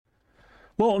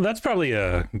Well, that's probably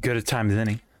a good a time as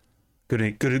any.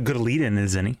 Good a lead in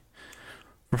as any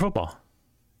for football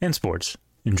and sports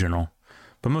in general,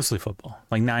 but mostly football.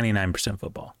 Like 99%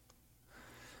 football.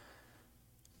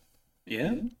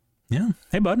 Yeah. Yeah.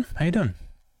 Hey, bud, how you doing?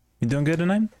 You doing good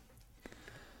tonight?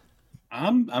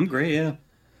 I'm great. Yeah.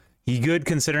 You good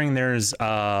considering there's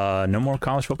no more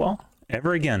college football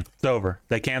ever again? It's over.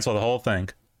 They canceled the whole thing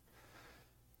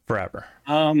forever.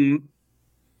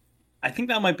 I think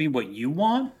that might be what you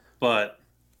want, but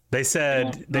They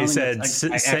said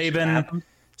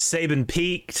Saban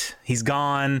peaked. He's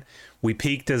gone. We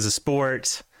peaked as a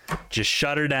sport. Just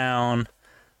shut her down.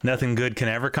 Nothing good can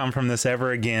ever come from this ever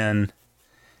again.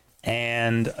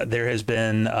 And there has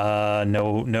been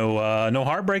no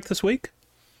heartbreak this week.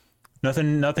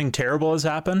 Nothing terrible has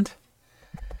happened.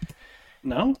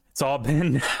 No, it's all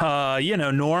been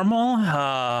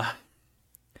normal.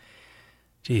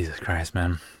 Jesus Christ,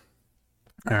 man.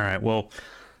 All right, well,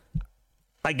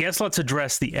 I guess let's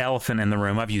address the elephant in the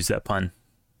room. I've used that pun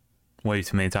way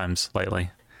too many times lately.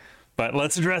 But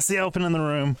let's address the elephant in the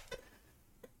room.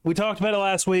 We talked about it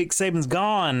last week. Saban's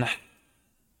gone.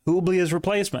 Who will be his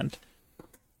replacement?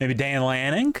 Maybe Dan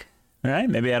Lanning, right?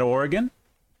 Maybe out of Oregon.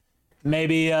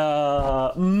 Maybe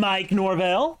Mike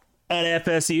Norvell at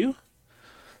FSU.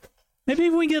 Maybe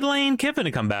if we get Lane Kiffin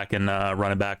to come back and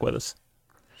run it back with us.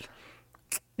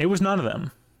 It was none of them.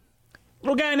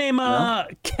 Little guy named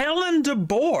Kellen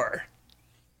DeBoer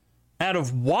out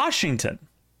of Washington.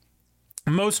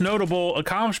 Most notable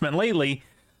accomplishment lately,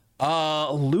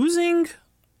 losing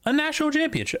a national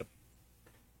championship.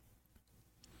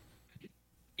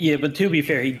 Yeah, but to be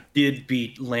fair, he did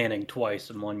beat Lanning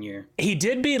twice in 1 year. He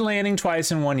did beat Lanning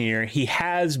twice in 1 year. He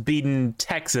has beaten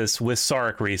Texas with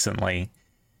Sark recently.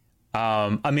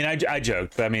 I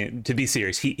joked, but I mean, to be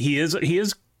serious, he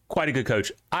is quite a good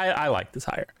coach. I like this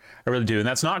hire. I really do. And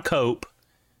that's not cope.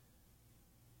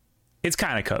 It's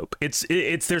kind of cope. There's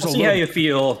we'll see how you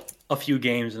feel a few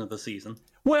games into the season.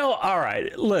 Well, all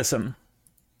right. Listen,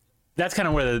 that's kind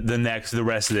of where the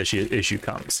rest of this issue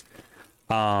comes.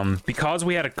 Because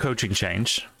we had a coaching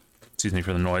change. Excuse me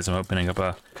for the noise. I'm opening up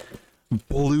a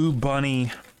Blue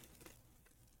Bunny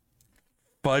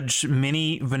fudge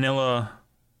mini vanilla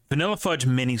fudge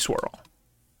mini swirl.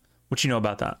 What you know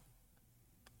about that?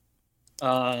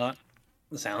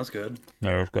 Sounds good.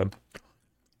 No, it's good.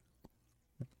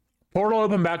 Portal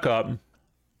opened back up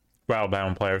for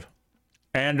Alabama players.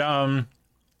 And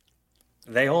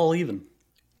they all even.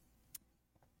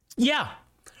 Yeah.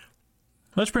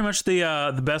 That's pretty much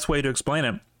the best way to explain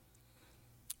it.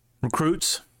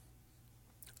 Recruits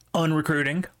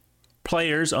unrecruiting,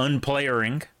 players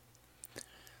unplayering. A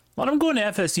lot of them going to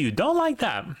FSU. Don't like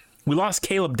that. We lost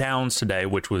Caleb Downs today,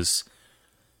 which was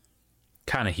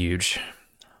kind of huge.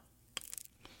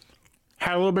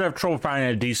 Had a little bit of trouble finding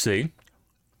it at DC.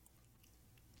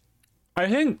 I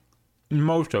think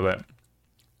most of it,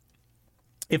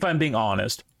 if I'm being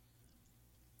honest,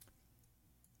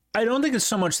 I don't think it's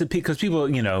so much that because people,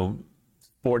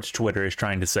 sports Twitter is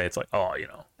trying to say it's like, oh,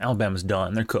 Alabama's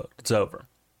done. They're cooked. It's over.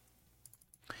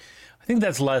 I think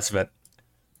that's less of it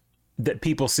that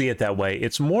people see it that way.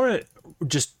 It's more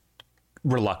just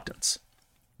reluctance,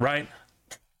 right?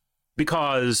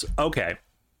 Because, okay,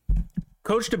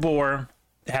 Coach DeBoer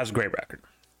has a great record.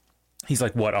 He's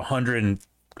like, what,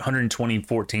 120,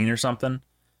 14 or something?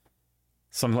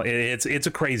 It's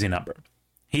a crazy number.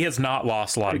 He has not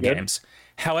lost a lot of games.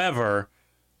 However,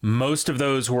 most of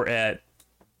those were at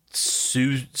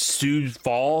Sioux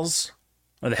Falls,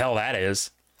 where the hell that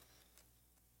is.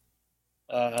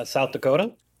 South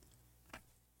Dakota?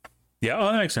 Yeah,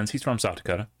 that makes sense. He's from South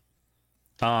Dakota.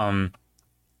 And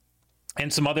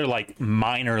some other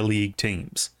minor league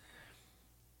teams.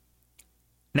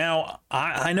 Now,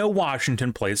 I know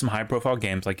Washington played some high profile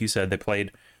games, like you said. They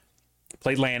played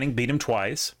Lanning, beat him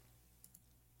twice.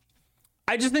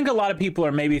 I just think a lot of people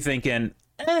are maybe thinking,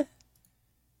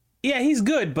 yeah, he's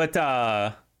good, but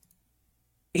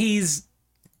he's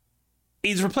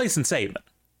replacing Saban.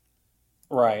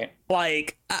 Right.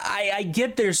 I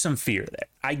get there's some fear there.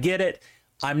 I get it.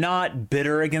 I'm not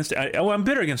bitter against I'm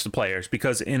bitter against the players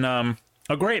because a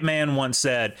great man once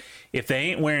said, if they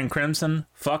ain't wearing crimson,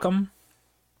 fuck them.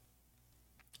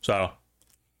 So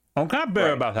I'm kind of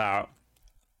bitter about that.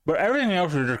 But everything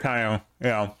else is just kind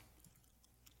of,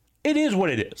 it is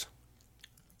what it is.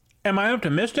 Am I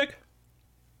optimistic?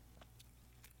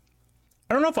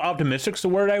 I don't know if optimistic's the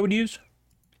word I would use,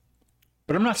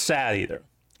 but I'm not sad either.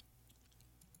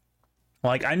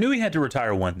 I knew he had to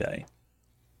retire one day.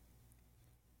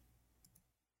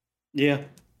 Yeah.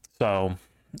 So,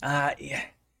 yeah.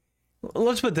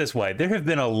 Let's put it this way. There have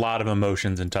been a lot of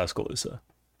emotions in Tuscaloosa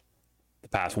the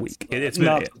past week. It's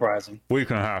not been surprising. week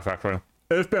and a half, actually.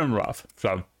 It's been rough.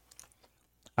 So,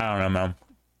 I don't know, man.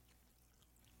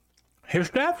 His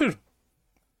staff doesn't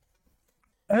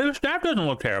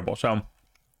look terrible. So,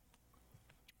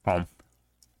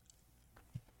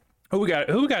 who we got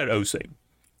at OC?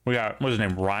 We got, what's his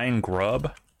name? Ryan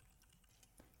Grubb.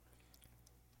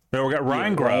 Yeah, we got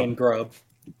Ryan Grubb,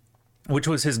 which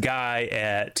was his guy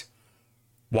at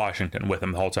Washington with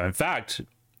him the whole time. In fact,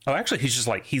 actually, he's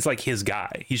like his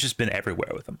guy. He's just been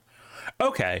everywhere with him.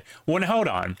 Okay, well, now, hold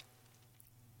on.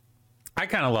 I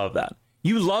kind of love that.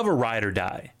 You love a ride or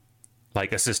die,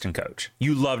 like assistant coach.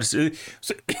 You love to.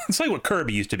 It's like what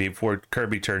Kirby used to be before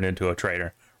Kirby turned into a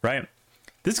trader, right?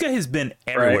 This guy has been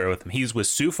everywhere with him. He was with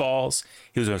Sioux Falls.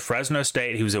 He was with Fresno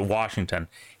State. He was at Washington.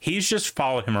 He's just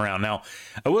followed him around. Now,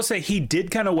 I will say he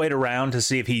did kind of wait around to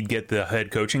see if he'd get the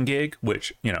head coaching gig,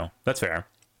 which, that's fair.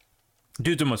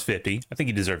 Dude's almost 50. I think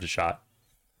he deserves a shot.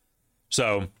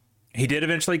 So, he did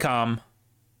eventually come.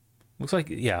 Looks like,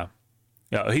 yeah.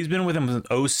 He's been with him since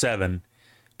 2007.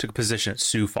 Took a position at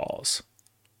Sioux Falls.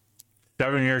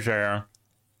 7 years there.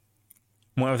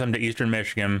 Went with him to Eastern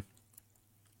Michigan.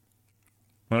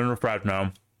 Went to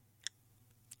Fresno.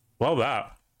 Love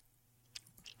that.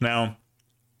 Now,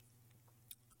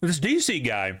 this DC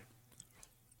guy,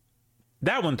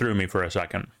 that one threw me for a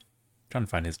second. I'm trying to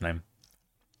find his name.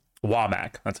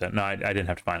 Womack. That's it. No, I didn't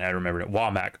have to find it. I remembered it.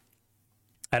 Womack.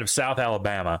 Out of South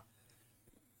Alabama.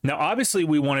 Now, obviously,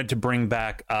 we wanted to bring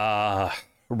back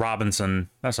Robinson.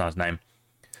 That's not his name.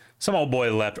 Some old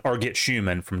boy left, or get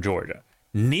Schumann from Georgia.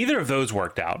 Neither of those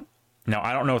worked out. Now,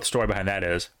 I don't know what the story behind that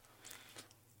is.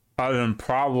 Other than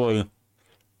probably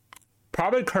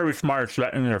Kirby Smart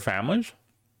threatening their families.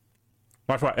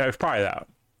 That's why it's probably that.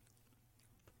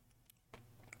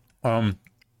 We're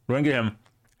gonna get him.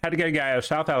 Had to get a guy out of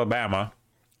South Alabama,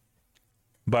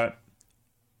 but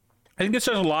I think it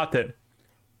says a lot that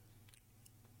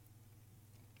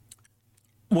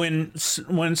when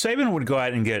Saban would go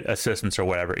out and get assistants or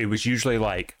whatever, it was usually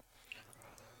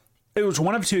it was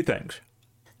one of two things.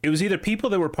 It was either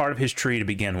people that were part of his tree to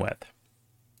begin with,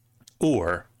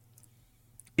 or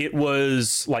it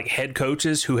was like head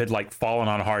coaches who had fallen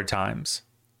on hard times.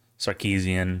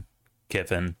 Sarkisian,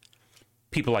 Kiffin,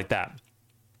 people like that.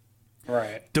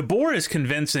 Right. DeBoer is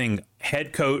convincing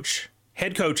head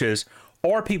coaches,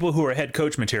 or people who are head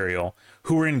coach material,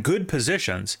 who are in good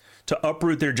positions to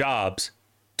uproot their jobs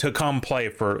to come play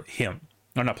for him.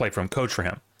 Or not play for him, coach for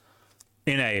him.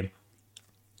 In a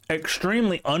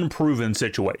extremely unproven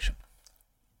situation.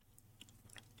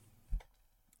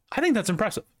 I think that's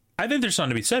impressive. I think there's something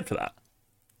to be said for that.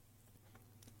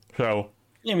 So,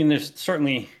 I mean, there's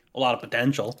certainly a lot of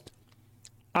potential.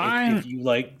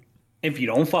 If you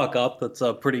don't fuck up, that's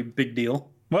a pretty big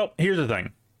deal. Well, here's the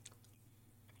thing.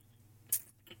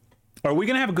 Are we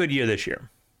going to have a good year this year?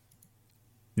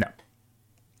 No.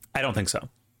 I don't think so.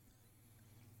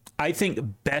 I think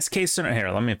best case scenario. Here,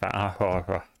 let me.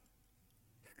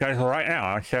 Guys, right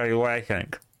now, I'll tell you what I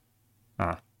think.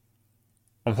 I'm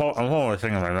holding this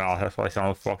thing in my mouth. That's why I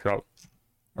sound fucked up.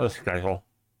 This schedule.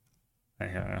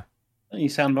 You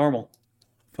sound normal.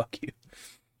 Fuck you.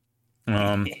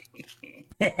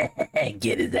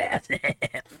 Get his ass.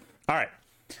 All right.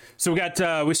 So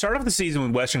we start off the season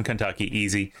with Western Kentucky,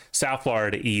 easy. South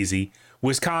Florida, easy.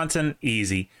 Wisconsin,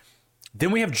 easy.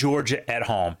 Then we have Georgia at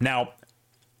home. Now,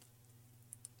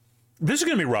 this is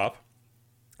going to be rough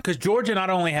because Georgia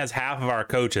not only has half of our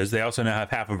coaches, they also now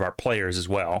have half of our players as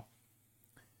well.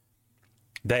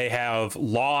 They have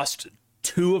lost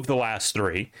 2 of the last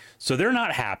 3, so they're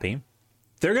not happy.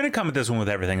 They're going to come at this one with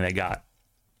everything they got.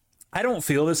 I don't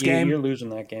feel this game. You're losing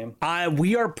that game.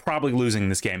 We are probably losing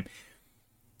this game.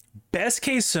 Best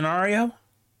case scenario,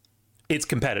 it's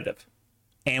competitive,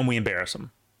 and we embarrass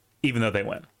them, even though they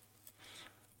win.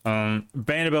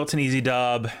 Vanderbilt's an easy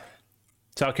dub.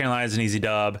 South Carolina's an easy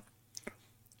dub.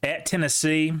 At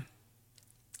Tennessee,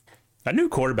 a new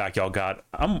quarterback y'all got.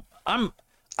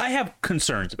 I have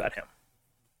concerns about him.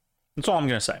 That's all I'm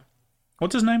gonna say.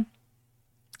 What's his name?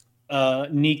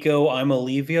 Nico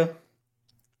Imolivia.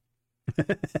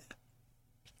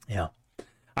 Yeah.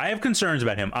 I have concerns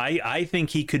about him. I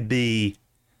think he could be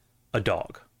a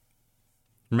dog.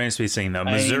 Remains to be seen, though.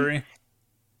 Missouri.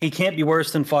 He can't be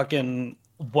worse than fucking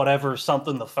whatever,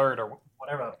 something the third or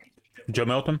whatever. Joe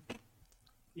Milton?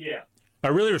 Yeah. I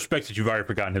really respect that you've already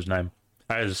forgotten his name.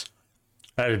 That is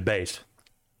base.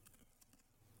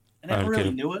 I never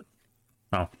really knew it.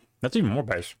 Oh, that's even more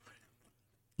base.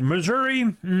 Missouri,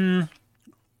 at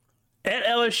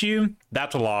LSU,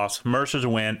 that's a loss. Mercer's a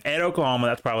win. At Oklahoma,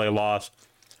 that's probably a loss.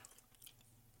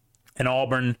 And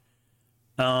Auburn,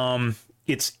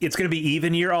 it's going to be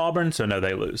even year Auburn, so no,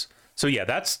 they lose. So yeah,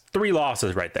 that's 3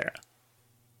 losses right there.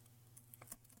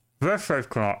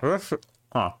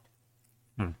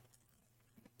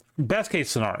 Best case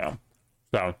scenario.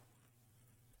 So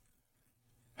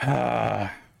I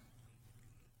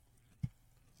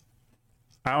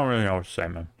don't really know what to say,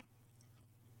 man.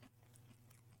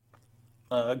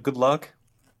 Good luck.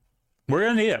 We're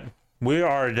gonna need it. We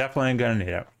are definitely gonna need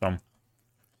it. So.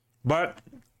 But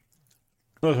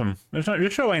listen,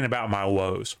 this show ain't about my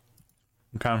woes.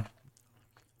 Okay.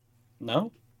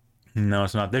 No? No,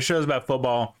 it's not. This show's about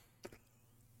football,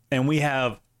 and we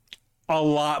have a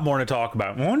lot more to talk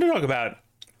about. I wanted to talk about,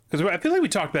 because I feel like we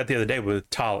talked about it the other day with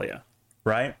Talia,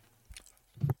 right?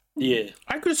 Yeah.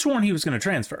 I could have sworn he was going to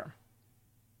transfer.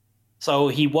 So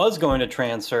he was going to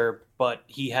transfer, but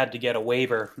he had to get a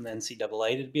waiver from the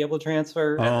NCAA to be able to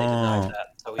transfer, and they denied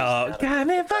that. So God,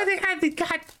 man, fuck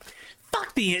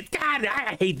the God,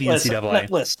 I hate the NCAA.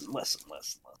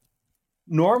 Listen.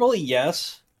 Normally,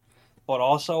 yes. But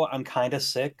also, I'm kind of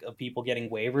sick of people getting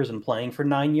waivers and playing for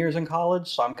 9 years in college.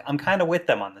 So I'm kind of with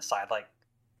them on this side. Like,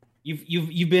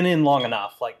 you've been in long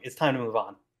enough. Like, it's time to move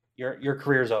on. Your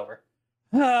career's over.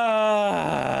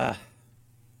 I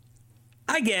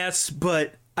guess,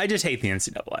 but I just hate the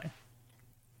NCAA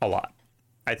a lot.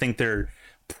 I think they're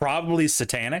probably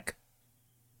satanic.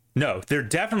 No, they're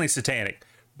definitely satanic.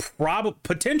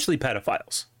 Potentially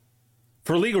pedophiles.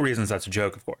 For legal reasons, that's a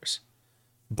joke, of course.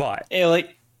 But hey,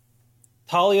 like,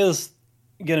 Talia's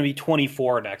going to be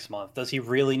 24 next month. Does he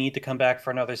really need to come back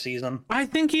for another season? I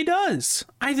think he does.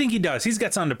 He's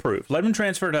got something to prove. Let him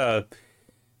transfer to,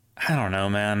 I don't know,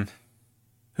 man.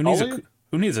 Who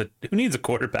needs a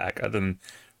quarterback other than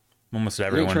almost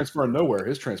everyone? He transfer nowhere.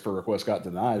 His transfer request got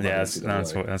denied. Yeah,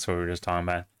 that's what we were just talking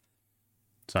about.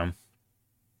 So,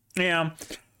 yeah.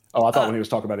 Oh, I thought when he was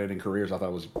talking about ending careers, I thought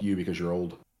it was you because you're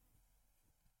old.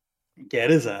 Get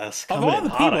his ass. Of all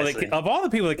the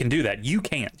people that can do that, you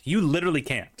can't. You literally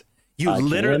can't. You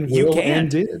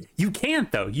can't. You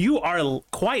can't though. You are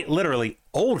quite literally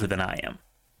older than I am.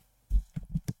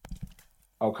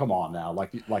 Oh, come on now.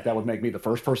 Like that would make me the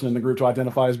first person in the group to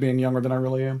identify as being younger than I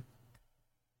really am.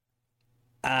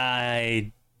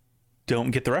 I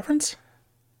don't get the reference.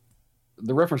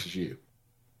 The reference is you.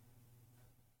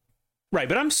 Right,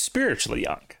 but I'm spiritually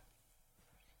young.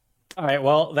 All right,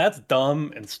 well, that's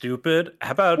dumb and stupid.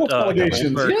 How about Goldberg's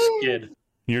kid?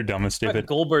 You're dumb and stupid.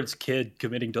 Goldberg's kid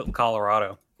committing to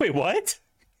Colorado. Wait, what?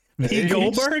 Pete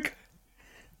Goldberg?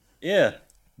 Yeah.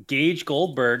 Gage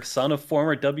Goldberg, son of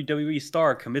former WWE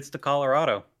star, commits to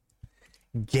Colorado.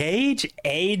 Gage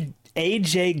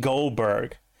AJ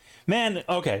Goldberg. Man,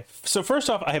 okay. So first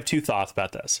off, I have 2 thoughts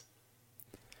about this.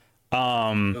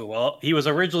 Well, he was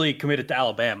originally committed to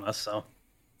Alabama, so.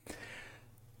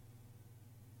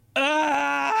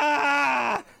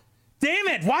 Damn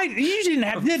it! Why you didn't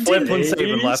have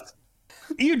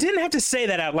you didn't have to say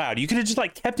that out loud. You could have just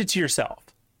kept it to yourself.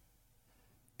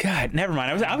 God, never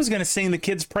mind. I was going to sing the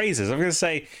kids' praises. I was going to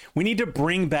say we need to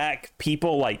bring back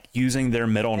people using their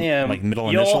middle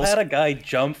initials. Y'all had a guy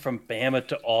jump from Bama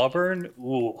to Auburn.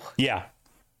 Ooh. Yeah.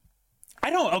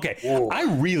 I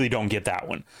really don't get that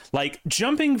one.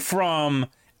 Jumping from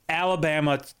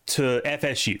Alabama to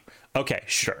FSU. Okay,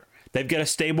 sure. They've got a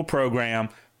stable program.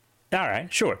 All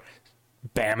right, sure.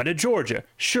 Bama to Georgia.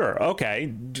 Sure,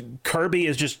 okay. Kirby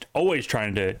is just always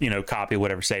trying to, copy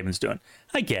whatever Saban's doing.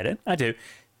 I get it. I do.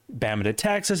 Bama to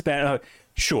Texas.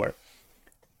 Sure.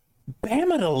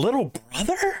 Bama to Little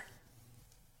Brother?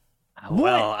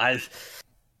 Well,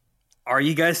 are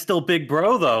you guys still Big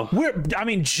Bro, though?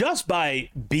 Just by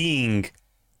being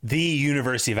the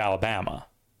University of Alabama,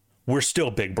 we're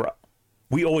still Big Bro.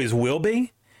 We always will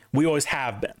be. We always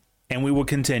have been. And we will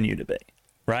continue to be,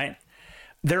 right?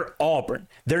 They're Auburn.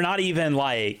 They're not even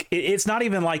it's not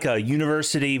even like a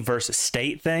university versus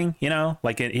state thing,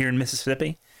 here in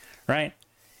Mississippi, right?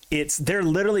 They're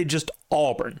literally just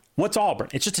Auburn. What's Auburn?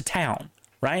 It's just a town,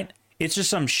 right? It's just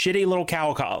some shitty little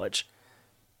cow college.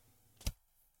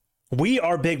 We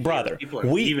are Big Brother. People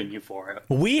are leaving you for it.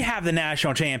 We have the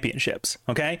national championships,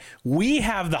 okay? We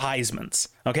have the Heismans,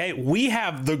 okay? We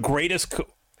have the greatest coach.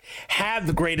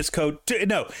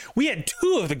 No, we had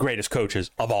 2 of the greatest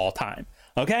coaches of all time.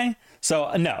 Okay,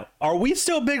 so no, are we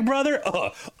still Big Brother?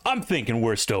 I'm thinking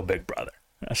we're still Big Brother.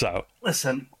 So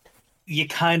listen, you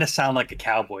kind of sound like a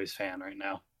Cowboys fan right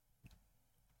now.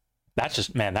 That's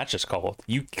just cold.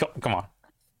 Come on,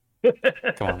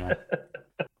 man.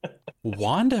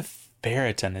 Wanda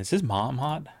Ferriton, is his mom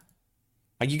hot?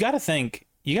 You got to think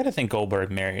Goldberg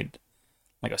married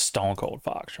a Stone Cold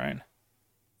Fox, right?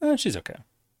 She's okay.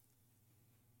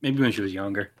 Maybe when she was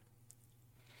younger.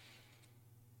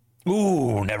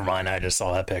 Ooh, never mind. I just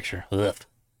saw that picture. Ugh.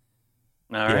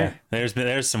 All right.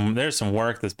 There's some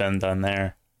work that's been done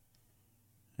there.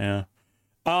 Yeah.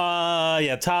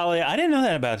 Yeah, Talia. I didn't know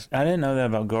that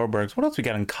about Goldbergs. What else we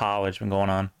got in college been going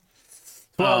on?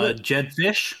 Well, Jed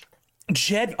Fish.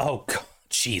 Oh, God,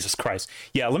 Jesus Christ.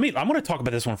 Yeah, I'm going to talk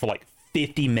about this one for like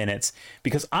 50 minutes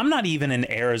because I'm not even an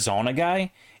Arizona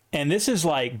guy, and this is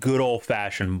like good old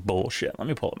fashioned bullshit. Let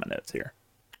me pull up my notes here.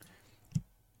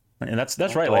 And that's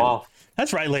right,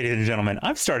 that's right, ladies and gentlemen.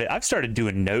 I've started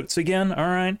doing notes again. All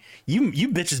right, you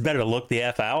bitches better look the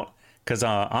f out because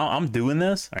I'm doing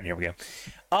this. All right, here we go.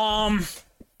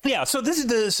 Yeah. So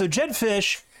Jed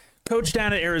Fish, coach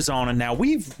down at Arizona. Now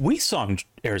we sung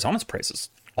Arizona's praises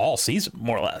all season,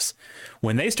 more or less.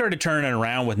 When they started turning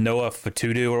around with Noah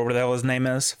Fatudu or whatever the hell his name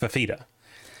is, Fafita.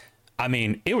 I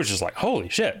mean, it was just like, holy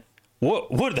shit,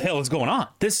 what the hell is going on?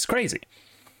 This is crazy.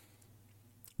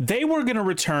 They were going to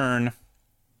return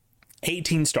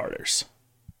 18 starters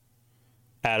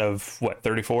out of,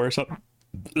 34 or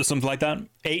something like that?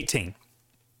 18.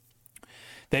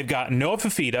 They've got Noah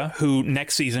Fafita, who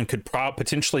next season could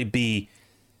potentially be,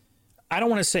 I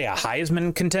don't want to say a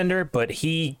Heisman contender, but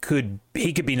he could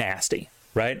be nasty,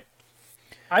 right?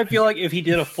 I feel like if he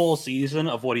did a full season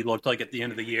of what he looked like at the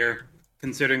end of the year,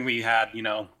 considering we had,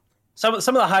 some of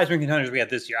the Heisman contenders we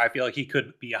had this year, I feel like he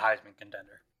could be a Heisman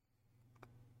contender.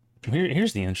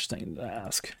 Here's the interesting to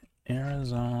ask.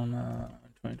 Arizona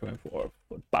 2024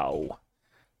 football.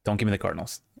 Don't give me the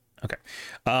Cardinals. Okay.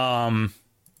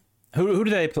 Who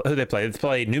do they play? They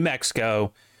play New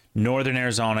Mexico, Northern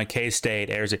Arizona,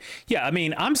 K-State, Arizona. Yeah, I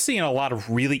mean, I'm seeing a lot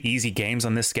of really easy games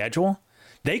on this schedule.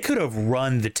 They could have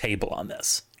run the table on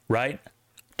this, right?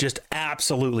 Just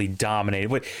absolutely dominated.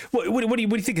 What do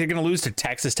you think they're going to lose to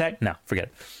Texas Tech? No, forget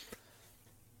it.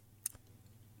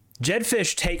 Jed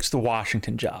Fish takes the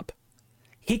Washington job.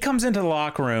 He comes into the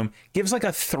locker room, gives like a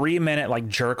 3-minute like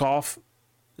jerk off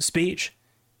speech,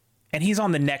 and he's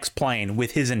on the next plane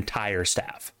with his entire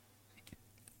staff.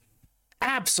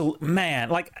 Absolute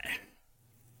man, like.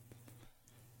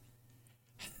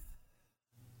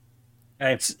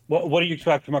 Hey, what do you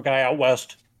expect from a guy out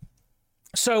west?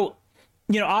 So,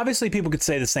 obviously people could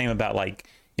say the same about like,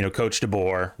 Coach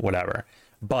DeBoer, whatever,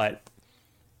 but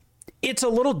it's a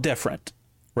little different,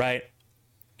 right?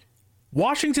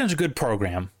 Washington's a good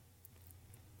program,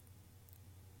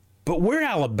 but we're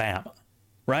Alabama,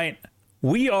 right?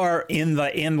 We are in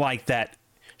like that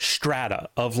strata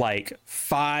of like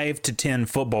 5 to 10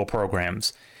 football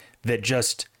programs that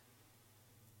just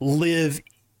live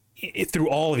through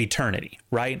all of eternity,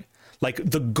 right? Like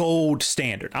the gold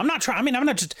standard. I'm not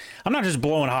just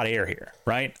blowing hot air here,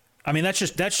 right? I mean, that's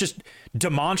just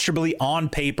demonstrably on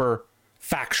paper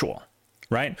factual,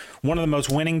 right? One of the most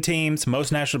winning teams,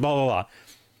 most national, blah, blah,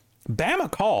 blah.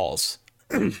 Bama calls,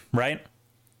 right?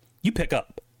 You pick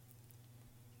up.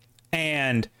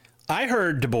 And I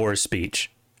heard DeBoer's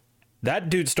speech. That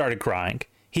dude started crying.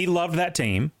 He loved that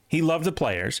team. He loved the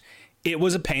players. It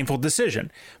was a painful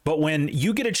decision. But when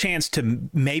you get a chance to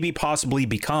maybe possibly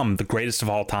become the greatest of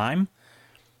all time,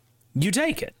 you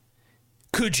take it.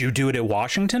 Could you do it at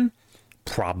Washington?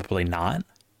 Probably not.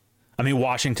 I mean,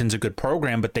 Washington's a good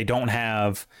program, but they don't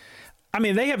have... I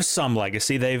mean, they have some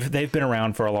legacy. They've been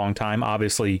around for a long time.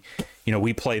 Obviously,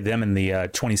 we played them in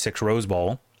the 26 Rose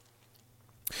Bowl.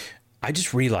 I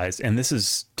just realized, and this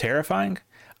is terrifying,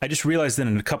 I just realized that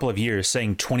in a couple of years,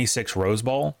 saying 26 Rose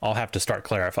Bowl, I'll have to start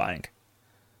clarifying.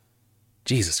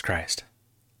 Jesus Christ.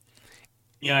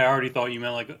 Yeah, I already thought you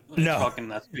meant like no, fucking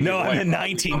that's no, I'm in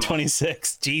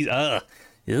 1926. Jeez, ugh.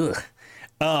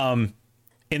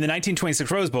 In the 1926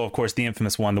 Rose Bowl, of course, the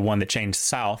infamous one, the one that changed the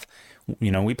South.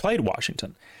 We played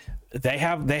Washington. They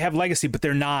have legacy, but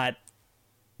they're not.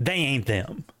 They ain't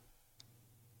them.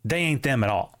 They ain't them at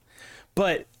all.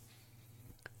 But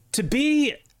to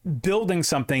be building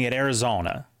something at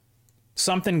Arizona,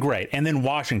 something great, and then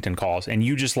Washington calls, and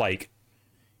you just like,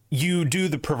 you do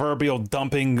the proverbial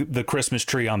dumping the Christmas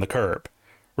tree on the curb,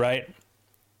 right?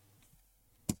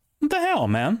 What the hell,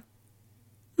 man?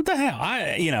 What the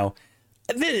hell?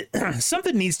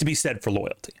 Something needs to be said for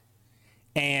loyalty.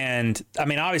 And I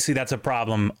mean, obviously that's a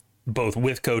problem both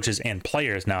with coaches and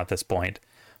players now at this point,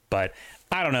 but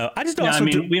I don't know. I just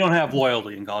don't. We don't have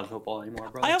loyalty in college football anymore,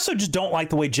 bro. I also just don't like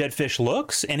the way Jed Fish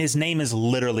looks, and his name is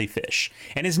literally Fish,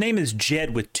 and his name is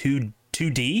Jed with two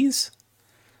D's.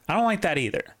 I don't like that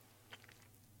either.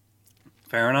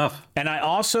 Fair enough. And I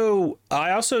also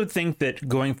think that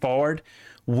going forward,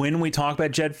 when we talk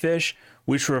about Jed Fish,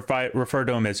 we should refer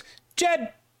to him as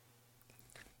Jed.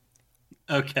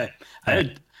 Okay.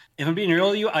 if I'm being real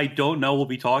with you, I don't know we'll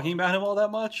be talking about him all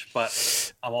that much,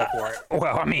 but I'm all for it.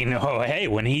 Well, I mean, hey,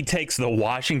 when he takes the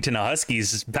Washington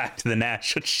Huskies back to the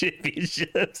national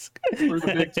championships. For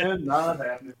the Big Ten, not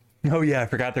happening. Oh, yeah, I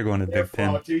forgot they're going to the Big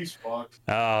Ten.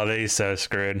 Oh, they're so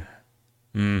screwed.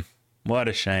 What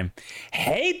a shame.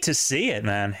 Hate to see it,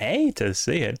 man. Hate to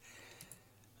see it.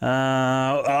 We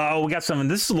got some.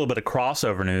 This is a little bit of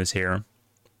crossover news here.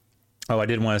 Oh, I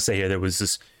did want to say here there was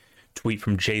this tweet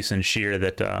from Jason Shear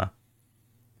that,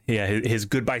 his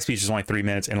goodbye speech was only 3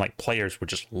 minutes, and like players were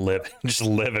just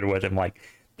livid with him. Like,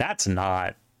 that's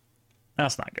not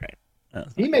great.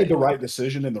 He made the right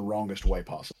decision in the wrongest way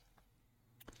possible.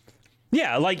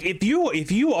 Yeah, like if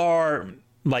you are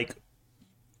like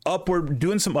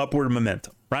doing some upward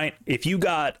momentum, right? If you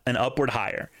got an upward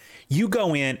hire, you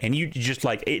go in and you just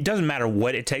like, it doesn't matter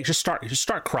what it takes. Just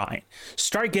start crying,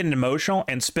 start getting emotional,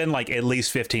 and spend like at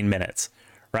least 15 minutes,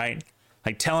 right?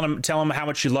 Like tell them how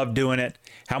much you love doing it,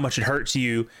 how much it hurts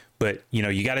you, but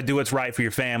you got to do what's right for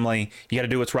your family. You got to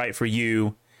do what's right for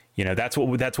you. That's what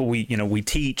we we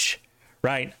teach,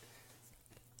 right?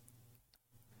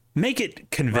 Make it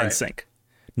convincing, right.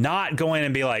 Not go in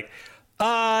and be like,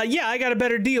 yeah, I got a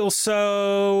better deal,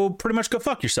 so pretty much go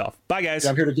fuck yourself. Bye, guys. Yeah,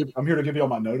 I'm here to give you all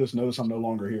my notice. Notice I'm no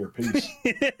longer here. Peace.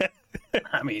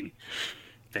 I mean,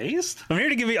 based? I'm here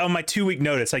to give you my 2-week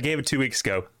notice. I gave it 2 weeks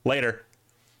ago. Later.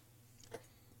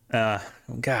 God,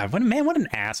 what an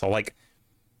asshole. Like,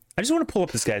 I just want to pull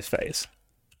up this guy's face.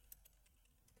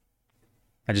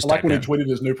 I like when he tweeted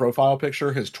his new profile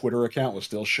picture, his Twitter account was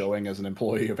still showing as an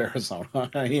employee of Arizona.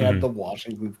 He had the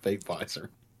Washington fake visor.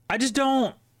 I just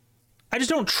don't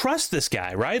trust this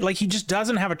guy, right? Like, he just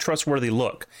doesn't have a trustworthy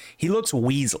look. He looks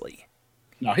weaselly.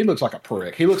 No, he looks like a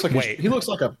prick. He looks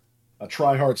like a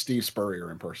try-hard Steve Spurrier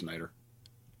impersonator.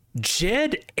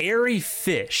 Jed Airy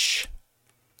Fish.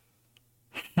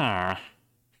 Huh.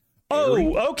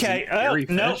 Oh, okay.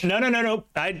 No.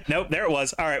 Nope, there it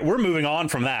was. All right, we're moving on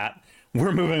from that.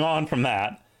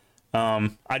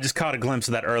 I just caught a glimpse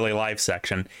of that early life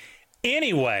section.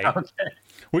 Anyway,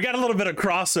 We got a little bit of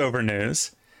crossover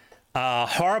news.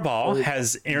 Harbaugh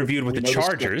has interviewed with the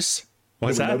Chargers.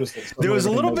 What's that? There was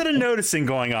a little bit of noticing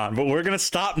going on, but we're going to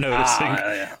stop noticing.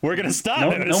 Yeah. We're going to stop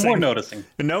noticing. No more noticing.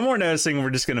 No more noticing. We're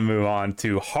just going to move on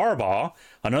to Harbaugh,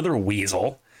 another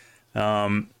weasel,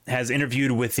 has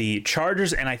interviewed with the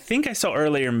Chargers, and I think I saw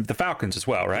earlier the Falcons as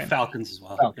well, right? The Falcons as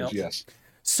well. Falcons, yes.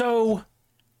 So,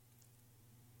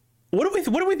 what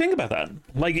do we think about that?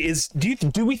 Like,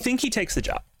 do we think he takes the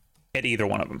job at either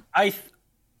one of them?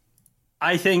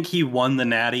 I think he won the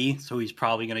Natty, so he's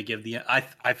probably going to give the.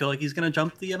 I feel like he's going to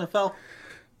jump to the NFL.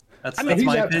 That's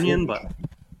my opinion, but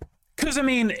because I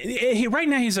mean, right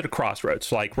now he's at a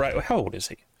crossroads. Like, right? How old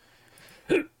is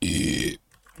he?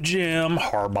 Jim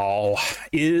Harbaugh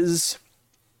is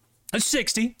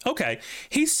 60. Okay,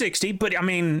 he's 60, but I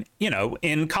mean,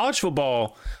 in college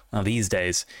football these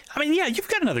days, I mean, yeah, you've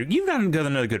got another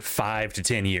good 5 to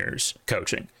 10 years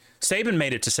coaching. Saban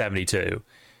made it to 72.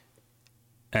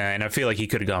 And I feel like he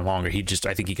could have gone longer.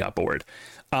 I think he got bored.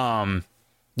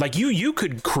 Like you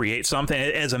could create something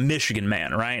as a Michigan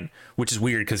man, right? Which is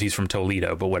weird because he's from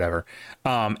Toledo, but whatever.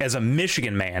 As a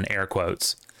Michigan man, air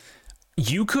quotes,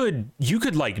 you could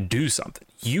like do something.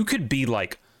 You could be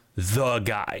like the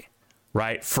guy,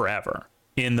 right? Forever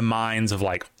in the minds of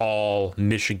like all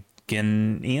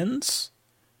Michiganians,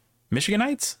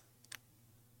 Michiganites.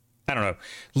 I don't know,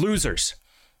 losers.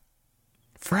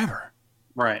 Forever.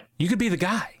 Right. You could be the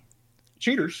guy.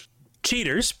 Cheaters,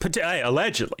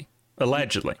 allegedly.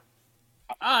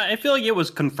 I feel like it was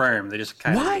confirmed. They just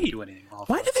kind of didn't do anything.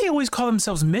 Why do they always call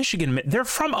themselves Michigan? They're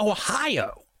from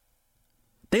Ohio.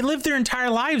 They lived their entire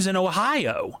lives in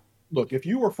Ohio. Look, if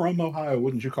you were from Ohio,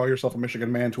 wouldn't you call yourself a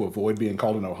Michigan man to avoid being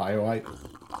called an Ohioite?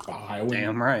 Ohioan?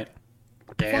 Damn right.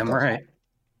 Damn right.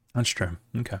 That's true.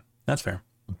 Okay. That's fair.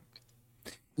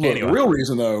 Look, the real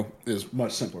reason, though, is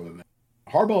much simpler than that.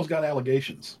 Harbaugh's got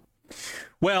allegations.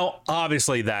 Well,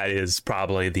 obviously, that is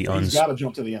probably the he's got to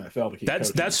jump to the NFL to keep.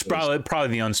 That's probably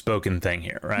the unspoken thing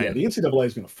here, right? Yeah, the NCAA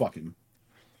is going to fuck him.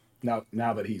 Now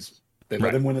that they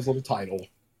let him win his little title.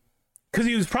 Because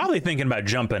he was probably thinking about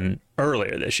jumping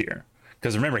earlier this year.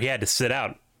 Because remember, he had to sit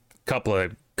out a couple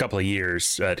of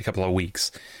years, a couple of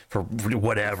weeks for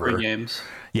whatever. 3 games.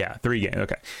 Yeah, 3 games.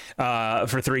 Okay,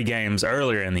 for 3 games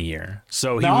earlier in the year.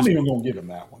 So I'm even going to give him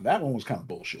that one. That one was kind of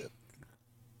bullshit.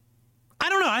 I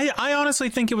don't know. I honestly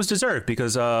think it was deserved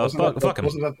because fuck him.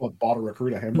 Wasn't that what bought a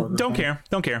recruit a hamburger? Don't care.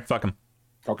 Fuck him.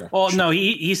 Okay. Well, no,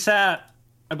 he sat,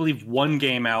 I believe, 1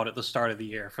 game out at the start of the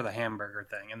year for the hamburger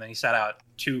thing, and then he sat out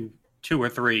two or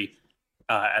three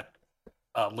at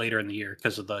later in the year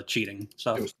because of the cheating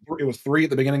stuff. It was 3 at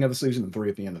the beginning of the season and 3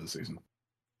 at the end of the season.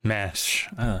 Mash.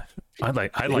 I'd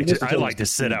like to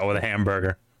sit out with a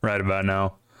hamburger right about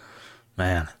now,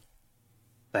 man.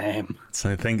 Damn.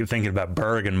 So thinking about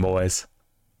Bergen, boys.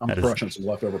 I'm crushing some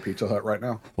leftover Pizza Hut right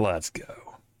now. Let's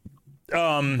go.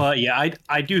 But yeah,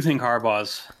 I do think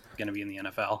Harbaugh's going to be in the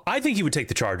NFL. I think he would take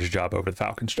the Chargers job over the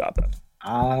Falcons job, though.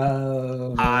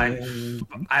 I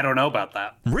don't know about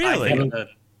that. Really?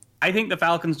 I think the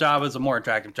Falcons job is a more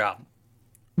attractive job.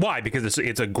 Why? Because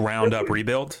it's a ground up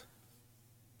rebuild.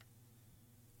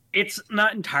 It's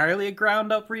not entirely a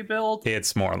ground up rebuild.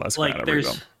 It's more or less ground up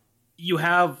rebuild. You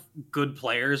have good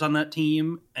players on that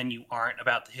team, and you aren't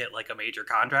about to hit like a major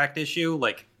contract issue.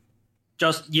 Like,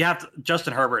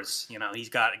 Justin Herbert's, he's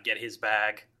got to get his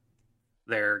bag.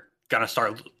 They're gonna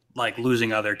start like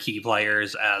losing other key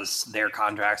players as their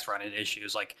contracts run into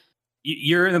issues. Like,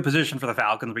 you're in a position for the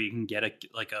Falcons where you can get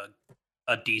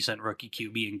a decent rookie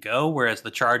QB and go, whereas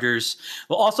the Chargers,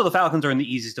 also the Falcons are in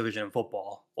the easiest division in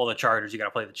football. Well, the Chargers, you got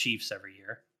to play the Chiefs every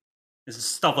year. This is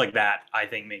stuff like that, I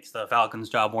think, makes the Falcons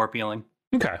job more appealing.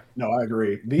 Okay. No, I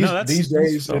agree. These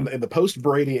days, in the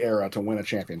post-Brady era, to win a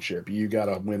championship, you got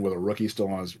to win with a rookie still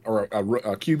on his, or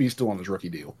a QB still on his rookie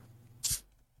deal.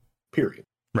 Period.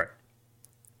 Right.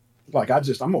 Like, I'm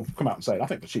going to come out and say it. I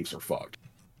think the Chiefs are fucked.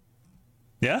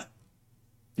 Yeah?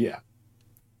 Yeah.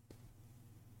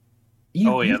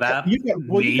 That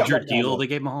major deal they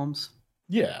gave Mahomes?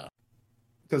 Yeah.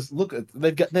 Because look,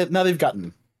 they've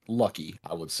gotten lucky,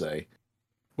 I would say,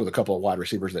 with a couple of wide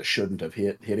receivers that shouldn't have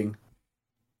hitting.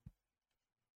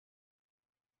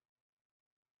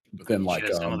 But then, like,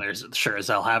 some of theirs sure as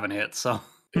hell haven't hit. So,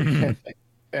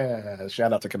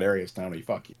 shout out to Kadarius Toney.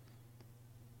 Fuck you.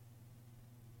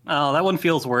 Oh, that one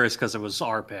feels worse because it was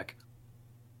our pick.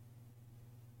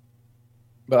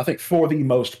 But I think for the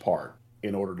most part,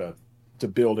 in order to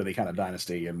build any kind of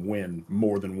dynasty and win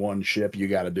more than one ship, you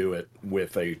got to do it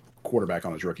with a quarterback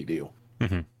on his rookie deal.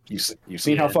 Mm-hmm. You've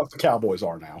seen how fucked the Cowboys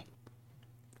are now.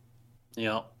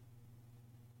 Yeah.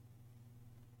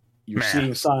 You're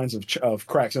seeing signs of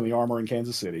cracks in the armor in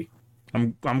Kansas City.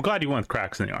 I'm glad you went with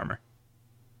cracks in the armor.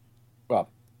 Well,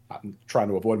 I'm trying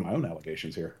to avoid my own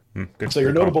allegations here. Good, so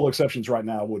your notable exceptions right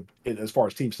now would, as far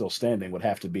as teams still standing, would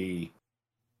have to be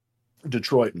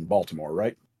Detroit and Baltimore,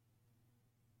 right?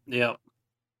 Yep.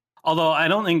 Although I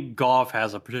don't think Goff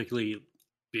has a particularly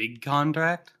big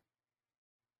contract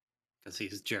because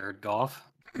he's Jared Goff.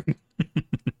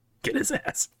 Get his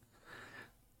ass.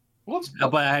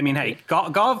 But I mean, hey,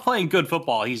 Goff playing good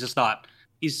football. He's just not.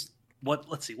 He's what?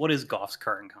 Let's see. What is Goff's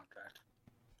current contract?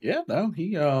 Yeah, no,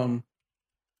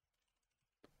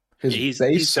 his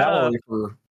base salary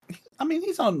for. I mean,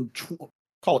 he's on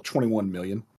call it $21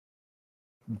 million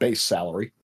base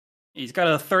salary. He's got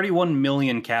a $31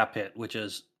 million cap hit, which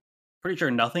is pretty sure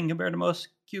nothing compared to most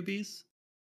QBs.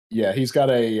 Yeah, he's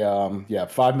got a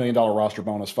 $5 million roster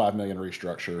bonus, $5 million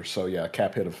restructure. So yeah,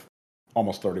 cap hit of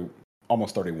almost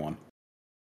 31.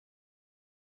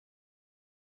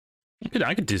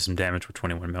 I could do some damage with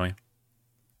 21 million.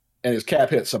 And his cap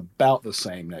hit's about the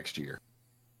same next year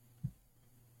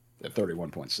at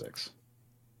 31.6.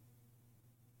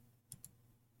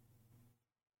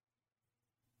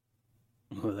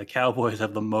 The Cowboys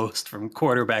have the most from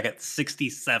quarterback at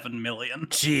 $67 million.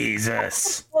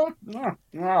 Jesus.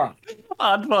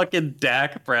 On fucking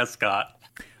Dak Prescott.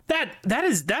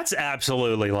 That's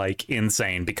absolutely like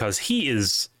insane because he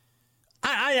is.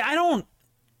 I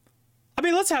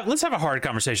mean, let's have a hard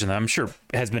conversation that I'm sure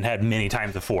has been had many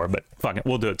times before, but fuck it,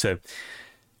 we'll do it too.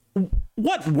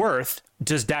 What worth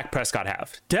does Dak Prescott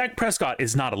have? Dak Prescott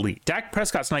is not elite. Dak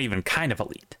Prescott's not even kind of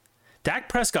elite. Dak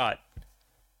Prescott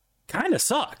kind of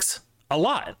sucks a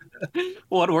lot.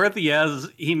 What worth he has,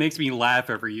 he makes me laugh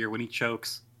every year when he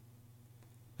chokes.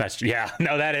 That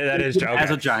is joke. As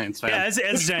a Giants fan. Yeah, as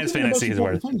a Giants fan, I see his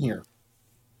worth. Here.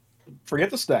 Forget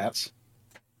the stats.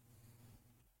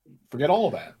 Forget all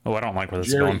of that. Oh, I don't like where this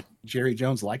is going. Jerry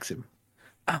Jones likes him.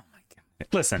 Oh my god!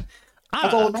 Listen,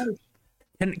 that's all that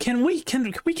matters. Can we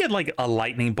get like a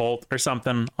lightning bolt or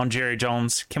something on Jerry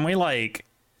Jones? Can we like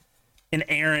an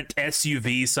errant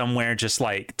SUV somewhere? Just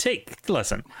like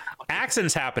listen.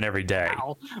 Accidents happen every day.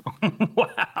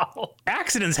 Wow.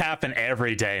 Accidents happen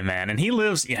every day, man. And he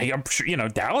lives. I'm sure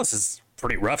Dallas is a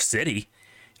pretty rough city.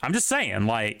 I'm just saying,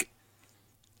 like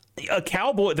the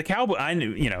Cowboy. I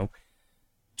knew,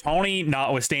 Tony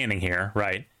notwithstanding here,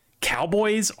 right?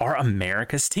 Cowboys are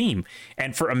America's team.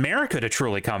 And for America to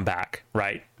truly come back,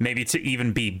 right? Maybe to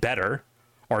even be better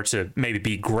or to maybe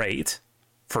be great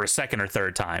for a second or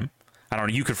third time. I don't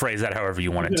know. You could phrase that however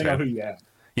you wanted to.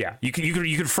 Yeah, you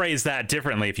could phrase that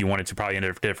differently if you wanted to, probably in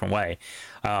a different way.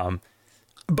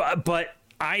 But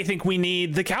I think we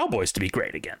need the Cowboys to be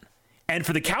great again. And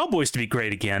for the Cowboys to be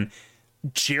great again,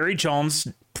 Jerry Jones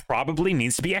probably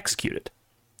needs to be executed.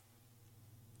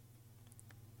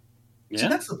 Yeah. So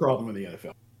that's the problem with the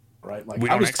NFL, right? Like we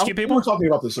don't execute people. We were talking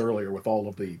about this earlier with all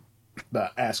of the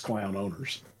ass clown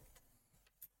owners.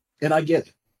 And I get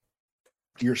it.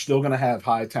 You're still going to have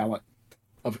high talent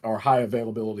or high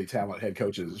availability talent head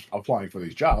coaches applying for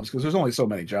these jobs because there's only so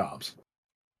many jobs.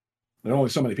 There are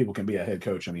only so many people can be a head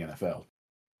coach in the NFL.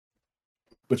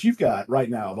 But you've got right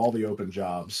now of all the open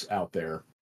jobs out there,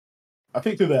 I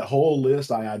think through that whole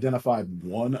list, I identified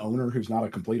one owner who's not a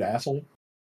complete asshole.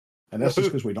 And that's just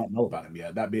because we don't know about him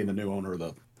yet, that being the new owner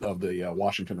of the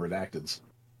Washington Redacteds.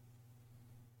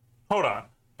 Hold on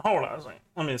a second.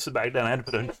 Let me sit back down. I had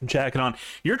to put a jacket on.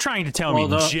 You're trying to tell me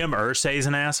Jim Irsay is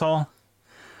an asshole?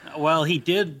 Well, he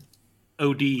did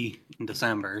OD in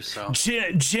December, so...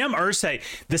 Jim Irsay,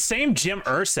 the same Jim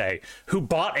Irsay who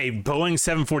bought a Boeing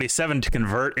 747 to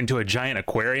convert into a giant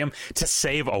aquarium to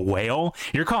save a whale,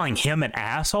 you're calling him an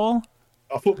asshole?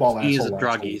 A football asshole. He's a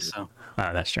druggie, so...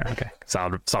 Oh, that's true. Okay.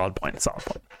 Solid point.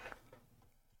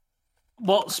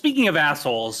 Well, speaking of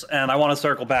assholes, and I want to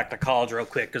circle back to college real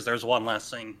quick because there's one last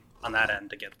thing on that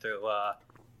end to get through.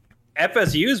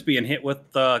 FSU's being hit with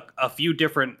a few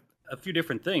different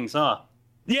things, huh?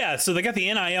 Yeah, so they got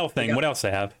the NIL thing. What else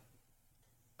they have?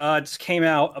 It just came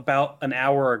out about an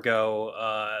hour ago.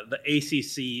 The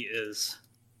ACC is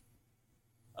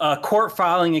court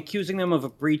filing accusing them of a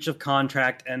breach of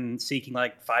contract and seeking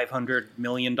like $500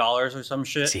 million or some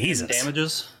shit in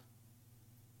damages.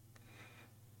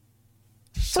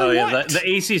 So yeah,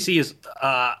 the ACC is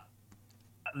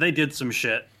they did some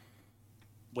shit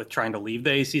with trying to leave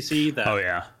the ACC.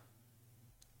 That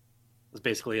was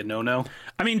basically a no-no.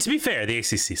 I mean, to be fair, the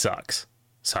ACC sucks.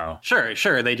 So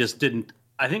sure, they just didn't.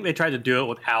 I think they tried to do it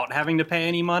without having to pay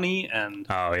any money, and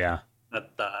that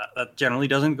generally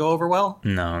doesn't go over well.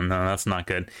 No, that's not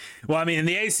good. Well, I mean, in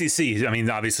the ACC,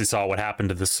 obviously saw what happened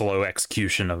to the slow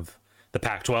execution of the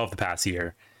Pac-12 the past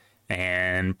year.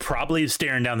 And probably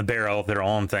staring down the barrel of their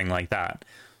own thing like that.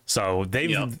 So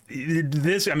because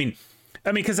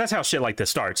that's how shit like this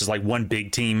starts. It's like one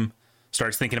big team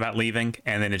starts thinking about leaving,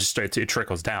 and then it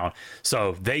trickles down.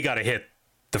 So they got to hit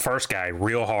the first guy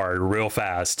real hard, real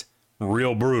fast,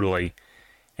 real brutally,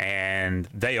 and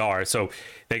they are. So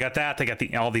they got that. They got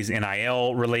all these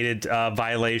NIL related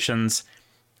violations.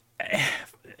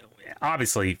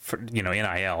 Obviously,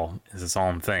 NIL is its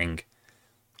own thing.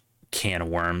 Can of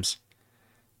worms,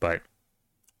 but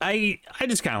I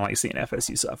just kind of like seeing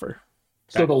FSU suffer.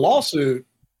 So the lawsuit,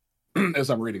 as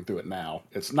I'm reading through it now,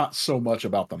 it's not so much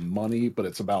about the money, but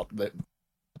it's about that.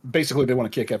 Basically, they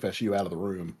want to kick FSU out of the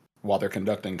room while they're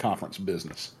conducting conference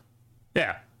business.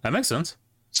 Yeah, that makes sense.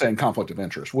 Saying conflict of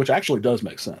interest, which actually does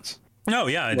make sense. No,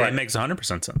 yeah, it makes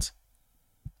 100% sense.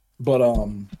 But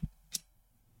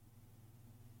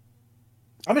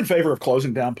I'm in favor of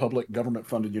closing down public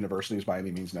government-funded universities by any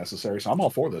means necessary, so I'm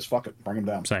all for this. Fuck it, bring them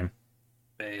down. Same.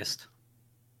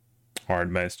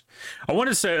 Hard based. I want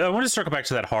to circle back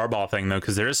to that Harbaugh thing though,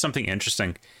 because there is something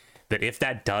interesting that if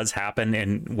that does happen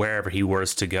and wherever he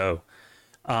was to go,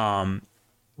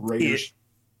 Raiders.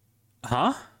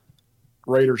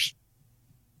 Raiders.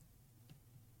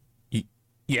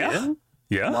 Yeah.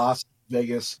 Las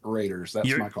Vegas Raiders.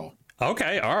 That's my call.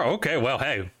 Okay. All right. Okay. Well,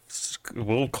 hey,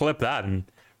 we'll clip that and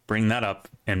bring that up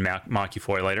and mock you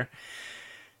for it later.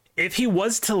 If he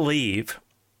was to leave,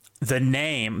 the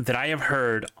name that I have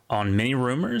heard on many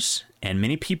rumors and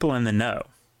many people in the know,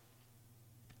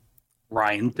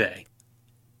 Ryan Day.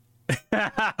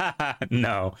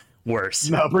 No, worse.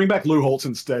 No, bring back Lou Holtz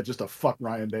instead, just to fuck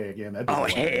Ryan Day again.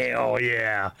 Hell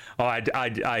yeah! Oh,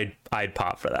 I'd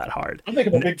pop for that hard. I'm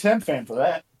thinking a Big Ten fan for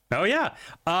that. Oh yeah.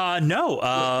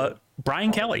 No.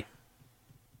 Brian Kelly.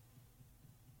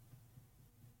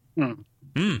 That's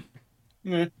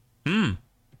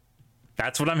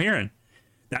what I'm hearing.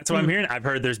 I've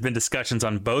heard there's been discussions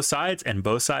on both sides, and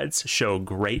both sides show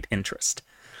great interest.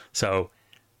 So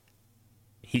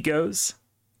he goes,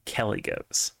 Kelly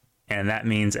goes. And that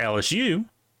means LSU,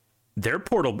 their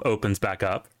portal opens back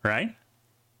up, right?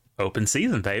 Open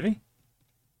season, baby.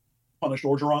 Punish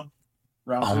Orgeron.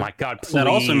 Oh my God! Please. That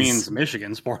also means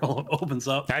Michigan's portal opens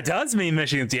up. That does mean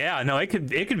Michigan's. Yeah, no, it could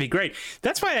be great.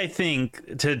 That's why I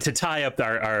think to tie up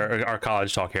our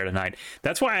college talk here tonight.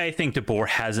 That's why I think DeBoer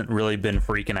hasn't really been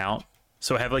freaking out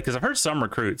so heavily, because I've heard some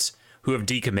recruits who have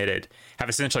decommitted have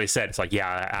essentially said it's like,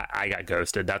 yeah, I got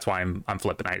ghosted. That's why I'm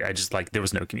flipping. I just there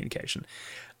was no communication.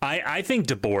 I think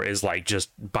DeBoer is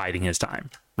just biding his time,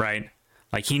 right?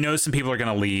 Like, he knows some people are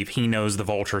going to leave. He knows the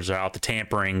vultures are out. The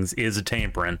tamperings is a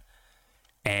tampering.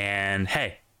 And,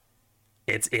 hey,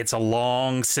 it's a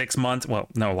long 6 months. Well,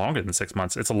 no, longer than 6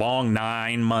 months. It's a long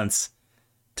 9 months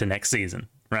to next season,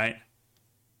 right?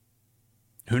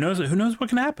 Who knows what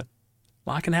can happen? A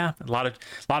lot can happen. A lot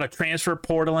of transfer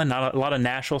portaling, a lot of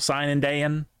national signing day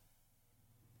in.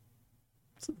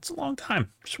 It's a long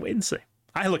time. Just wait and see.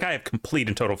 I have complete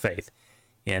and total faith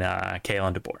in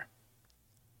Kalen DeBoer.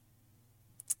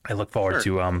 I look forward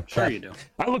to Sure you do.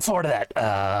 I look forward to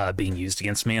that being used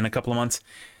against me in a couple of months.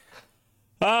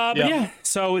 But yeah,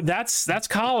 so that's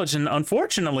college, and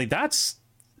unfortunately, that's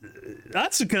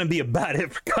going to be about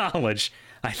it for college.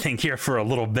 I think here for a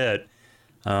little bit,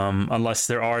 unless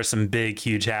there are some big,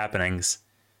 huge happenings.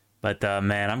 But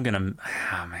man, I'm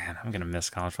gonna miss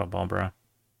college football, bro.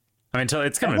 I mean,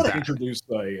 it's coming back. I want to introduce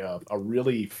a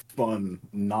really fun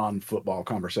non-football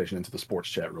conversation into the sports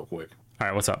chat real quick. All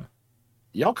right, what's up?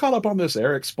 Y'all caught up on this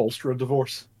Eric Spoelstra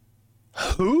divorce?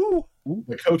 Who?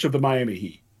 The coach of the Miami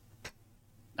Heat.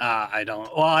 I don't.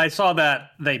 Well, I saw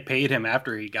that they paid him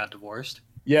after he got divorced.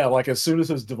 Yeah, like as soon as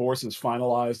his divorce is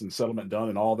finalized and settlement done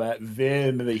and all that,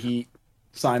 then the Heat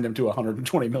signed him to a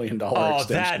 $120 million extension.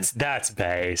 That's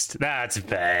based. That's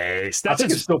based. I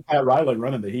think it's still Pat Riley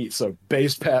running the Heat, so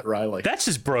base Pat Riley. That's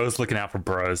just bros looking out for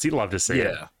bros. You love to see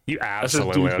it. You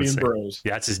absolutely love to see bros.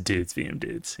 Yeah, that's just dudes being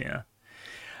dudes. Yeah.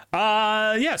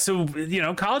 Yeah. So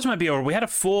college might be over. We had a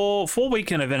full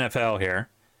weekend of NFL here.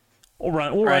 We'll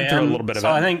run through a little bit of it. So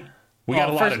I think we got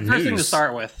a lot of news. First thing to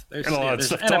start with, there's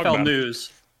NFL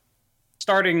news.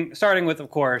 Starting with, of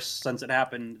course, since it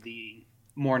happened the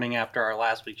morning after our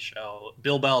last week's show,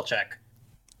 Bill Belichick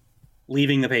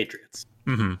leaving the Patriots.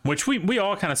 Mm-hmm. Which we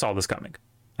all kind of saw this coming,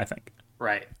 I think.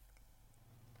 Right.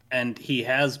 And he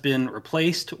has been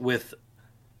replaced with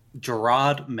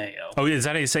Gerard Mayo. Oh, is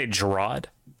that how you say it, Gerard?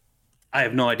 I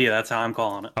have no idea. That's how I'm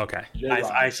calling it. Okay.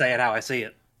 I say it how I see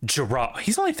it. Gerard.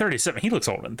 He's only 37. He looks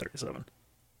older than 37.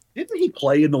 Didn't he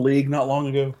play in the league not long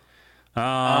ago?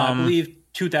 I believe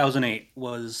 2008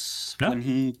 was when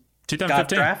he 2015. got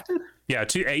drafted. Yeah,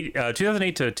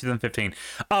 2008 to 2015.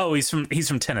 Oh, he's from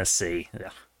Tennessee. Yeah.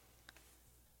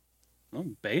 Oh,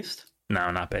 based? No,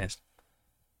 not based.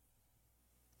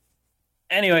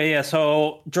 Anyway, yeah.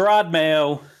 So Gerard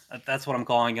Mayo, that's what I'm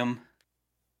calling him.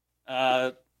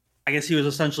 I guess he was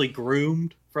essentially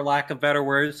groomed, for lack of better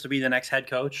words, to be the next head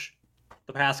coach.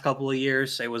 The past couple of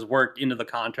years, it was worked into the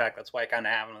contract. That's why I kind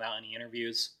of have him without any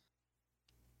interviews.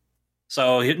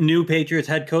 So, new Patriots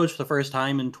head coach for the first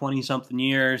time in 20-something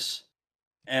years.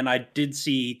 And I did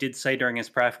say during his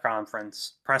press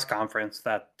conference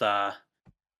that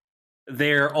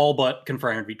they're all but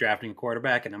confirmed to be drafting a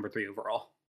quarterback at number 3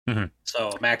 overall. Mm-hmm.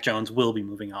 So Mac Jones will be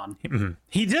moving on. Mm-hmm.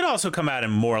 He did also come out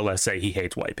and more or less say he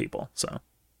hates white people. So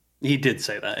he did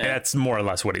say that. Yeah. That's more or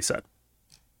less what he said.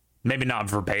 Maybe not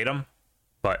verbatim,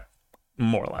 but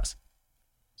more or less.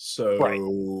 So, right.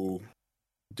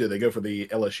 Do they go for the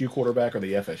LSU quarterback or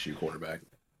the FSU quarterback?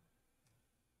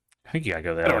 I think you gotta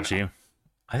go to LSU.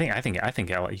 I think you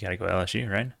gotta go LSU,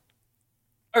 right?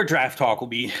 Our draft talk will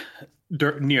be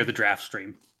near the draft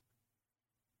stream.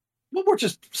 Well, we're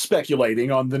just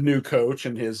speculating on the new coach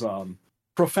and his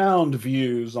profound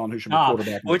views on who should be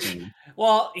quarterback.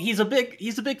 Well, he's a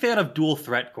big fan of dual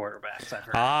threat quarterbacks, I've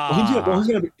heard.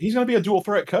 Well, he's gonna be a dual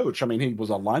threat coach. I mean, he was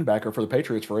a linebacker for the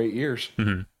Patriots for 8 years.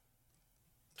 Mm-hmm.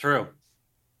 True.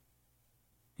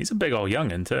 He's a big old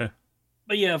youngin' too.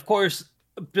 But yeah, of course,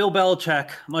 Bill Belichick,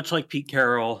 much like Pete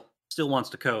Carroll, still wants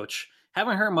to coach.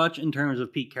 Haven't heard much in terms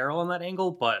of Pete Carroll on that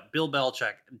angle, but Bill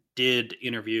Belichick did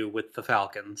interview with the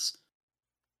Falcons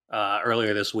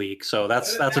earlier this week, so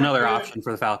that's another option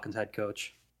for the Falcons head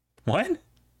coach. What?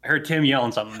 I heard Tim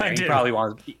yelling something there. He probably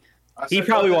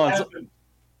wants.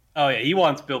 Oh yeah, he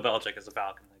wants Bill Belichick as a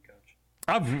Falcons head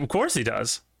coach. Of course he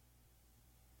does.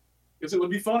 Because it would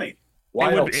be funny.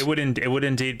 It would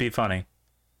indeed be funny.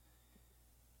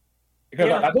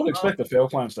 Because I don't expect the Fail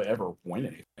Clowns to ever win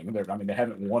anything. They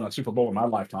haven't won a Super Bowl in my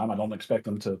lifetime. I don't expect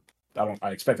them to.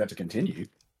 I expect that to continue.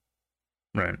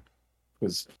 Right.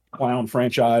 Because clown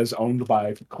franchise owned by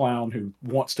a clown who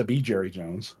wants to be Jerry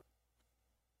Jones.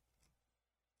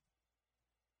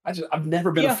 I've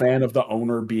never been a fan of the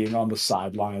owner being on the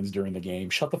sidelines during the game.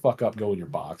 Shut the fuck up, go in your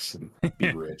box, and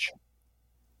be rich.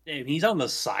 Damn, he's on the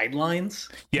sidelines?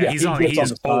 Yeah, he's always on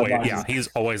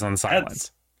the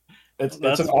sidelines.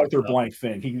 That's an Arthur Blank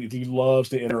thing. He loves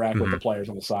to interact with the players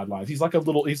on the sidelines. He's like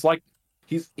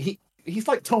he's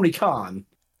like Tony Khan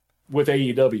with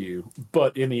AEW,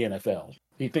 but in the NFL.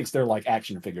 He thinks they're like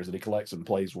action figures that he collects and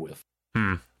plays with.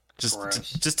 Just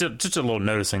a little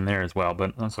noticing there as well,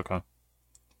 but that's okay.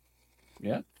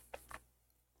 Yeah.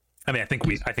 I mean, I think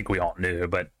we all knew,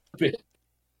 but I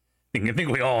think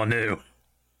we all knew.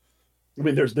 I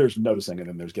mean, there's noticing it,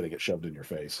 and there's getting it shoved in your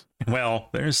face. Well,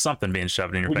 there's something being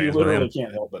shoved in your Well, face you with literally him.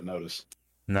 can't help but notice.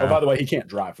 No. Oh, by the way, he can't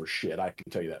drive for shit. I can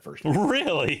tell you that first.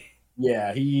 Really?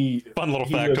 Yeah, Fun little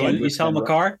he fact. lives on You sell him a Richmond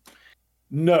car?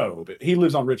 No, but he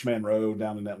lives on Richmond Road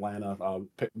down in Atlanta,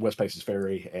 West Paces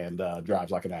Ferry, and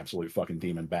drives like an absolute fucking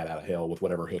demon bat out of hell with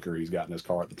whatever hooker he's got in his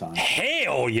car at the time.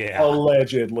 Hell yeah!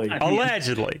 Allegedly.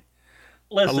 Allegedly.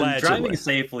 Listen, Allegedly. driving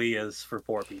safely is for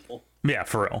poor people. Yeah,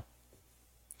 for real.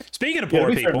 Speaking of Yeah, poor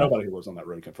to be fair, people, nobody who lives on that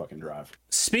road can fucking drive.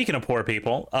 speaking of poor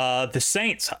people, the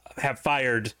Saints have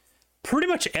fired pretty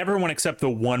much everyone except the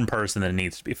one person that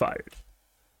needs to be fired.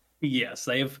 Yes,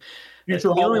 they've. Future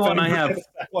The Hall only of one I Famer, have.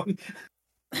 that one.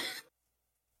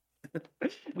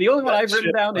 The only one That I've written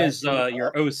shit down is cracked me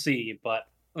your OC, but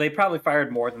they probably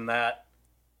fired more than that.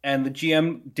 And the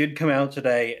GM did come out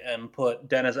today and put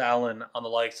Dennis Allen on the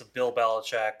likes of Bill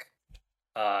Belichick.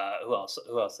 Who else?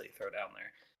 Who else did he throw down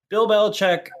there? Bill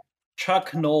Belichick,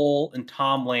 Chuck Noll, and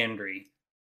Tom Landry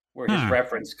were his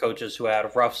reference coaches who had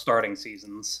rough starting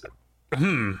seasons.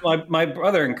 My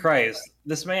brother in Christ,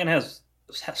 this man has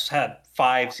had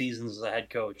 5 seasons as a head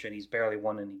coach, and he's barely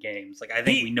won any games. Like, I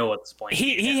think we know at this point.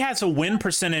 He has a win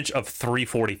percentage of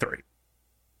 343.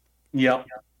 Yep.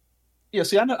 Yeah,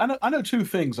 see, I know 2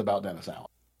 things about Dennis Allen.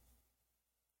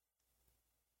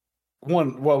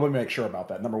 One, well, let me make sure about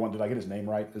that. Number 1, did I get his name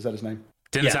right? Is that his name?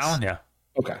 Dennis Yes. Allen, yeah.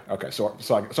 Okay. So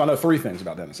I know 3 things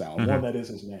about Dennis Allen. Mhm. One, that is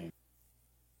his name.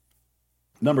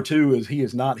 Number 2 is he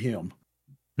is not him.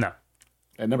 No.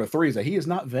 And number 3 is that he is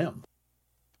not them.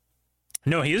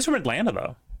 No, he is from Atlanta,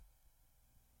 though.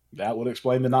 That would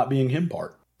explain the not being him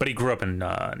part. But he grew up in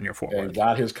near Fort And Worth.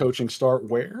 got his coaching start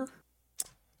where?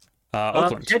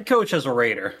 Oakland. Head coach as a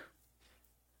Raider.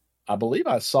 I believe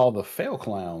I saw the Fail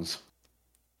Clowns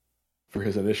for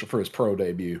his pro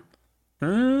debut.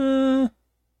 You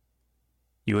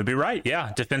would be right.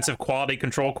 Yeah, defensive quality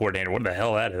control coordinator. What the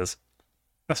hell that is?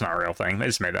 That's not a real thing. They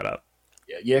just made that up.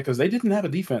 Yeah, because they didn't have a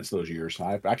defense those years.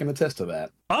 I can attest to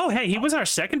that. Oh, hey, he was our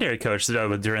secondary coach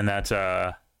during that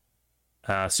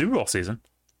Super Bowl season.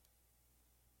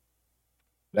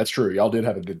 That's true. Y'all did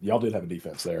have a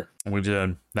defense there. We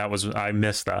did. I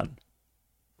missed that.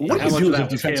 What How did he much do of as a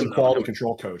that was defensive him, quality though?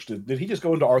 control coach? Did he just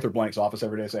go into Arthur Blank's office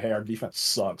every day and say, "Hey, our defense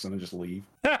sucks," and then just leave?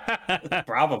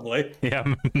 Probably.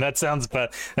 Yeah, that sounds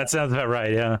about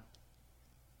right. Yeah.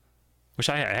 Wish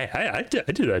I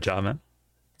do that job, man.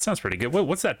 It sounds pretty good.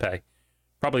 What's that pay?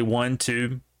 Probably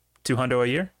 200 a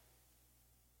year,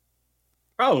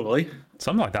 Probably.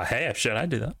 something like that. Hey, shit, I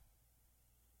do that.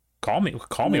 Call me,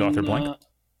 Arthur Blank.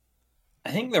 I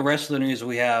think the rest of the news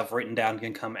we have written down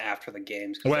can come after the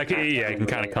games. Well, it can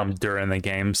kind of come during the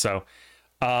game. So,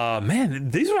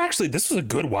 man, this was a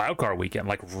good wild card weekend,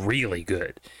 like really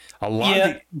good. A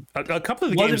couple of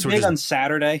the games Was it were big just on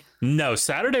Saturday? no.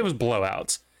 Saturday was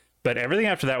blowouts, but everything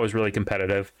after that was really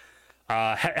competitive.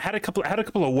 Had a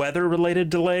couple of weather related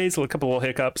delays, a couple of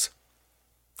hiccups.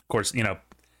 Of course,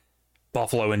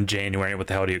 Buffalo in January. What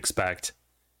the hell do you expect?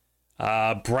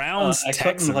 Browns, I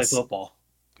couldn't play Texans. football.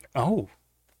 Oh,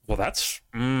 well, that's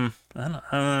I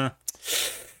don't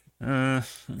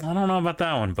know about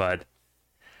that one, bud.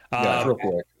 Yeah, real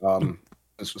quick.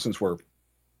 Since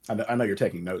I know you're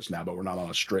taking notes now, but we're not on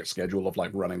a strict schedule of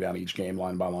like running down each game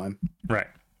line by line. Right.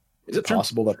 Is it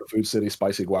possible that the Food City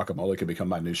spicy guacamole could become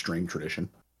my new stream tradition?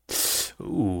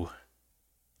 Ooh.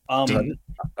 I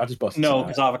just busted. No, some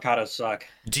because out. avocados suck.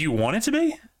 Do you want it to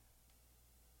be?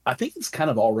 I think it's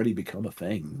kind of already become a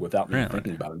thing without me Really?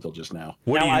 thinking about it until just now.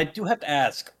 What I do have to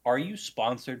ask, are you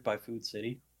sponsored by Food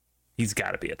City? He's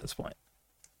got to be at this point.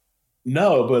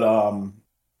 No, but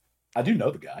I do know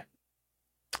the guy.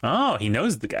 Oh, he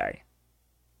knows the guy.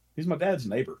 He's my dad's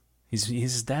neighbor. He's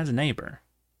his dad's neighbor.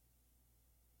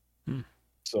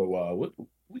 So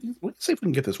let's see if we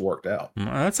can get this worked out.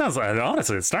 That sounds like,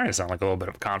 honestly, it's starting to sound like a little bit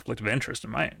of a conflict of interest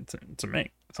to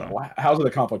me. So, How's it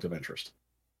a conflict of interest?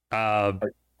 uh,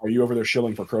 Are you over there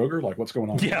shilling for Kroger? Like, what's going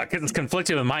on? yeah, because it's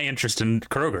conflicted with my interest in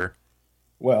Kroger.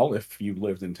 Well, if you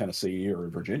lived in Tennessee or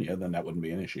Virginia, then that wouldn't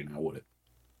be an issue now, would it?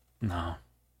 No,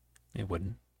 it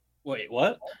wouldn't. Wait,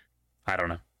 what? I don't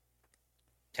know.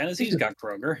 Tennessee's got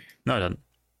Kroger. No, it doesn't.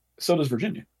 So does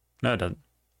Virginia. No, it doesn't.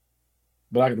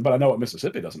 But I know what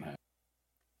Mississippi doesn't have.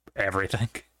 Everything.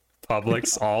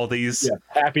 Publix, all these. Yeah,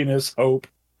 happiness, hope,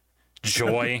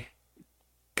 Joy,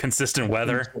 consistent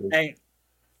weather. Hey,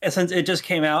 since it just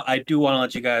came out, I do want to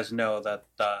let you guys know that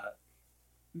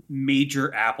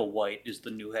Major Applewhite is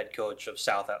the new head coach of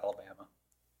South Alabama.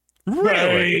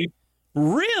 Really?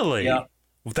 Really? Yeah.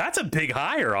 That's a big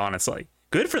hire, honestly.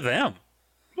 Good for them.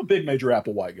 I'm a big Major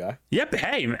Applewhite guy. Yep.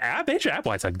 Hey, Major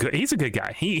Applewhite's he's a good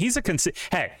guy. He's a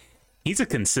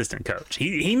consistent coach.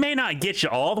 He may not get you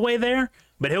all the way there,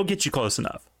 but he'll get you close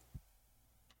enough.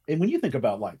 And when you think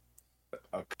about like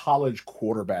a college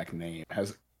quarterback name,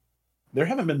 there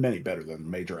haven't been many better than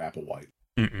Major Applewhite.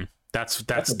 That's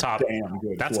top. Damn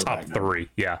good. That's top three.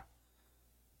 Yeah.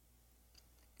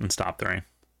 It's top three.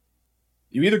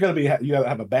 You either got to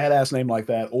have a badass name like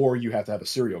that, or you have to have a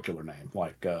serial killer name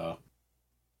like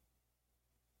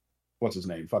what's his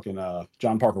name? Fucking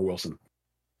John Parker Wilson.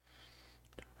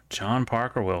 John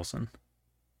Parker Wilson.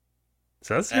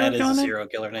 So that's that is a serial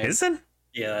killer name. Is it?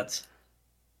 Yeah, that's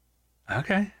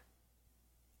okay.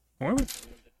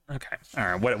 Okay. All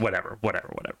right. Whatever. All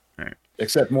right.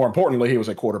 Except more importantly, he was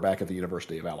a quarterback at the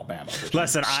University of Alabama.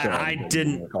 Listen, I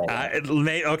didn't.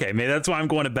 Okay, maybe that's why I'm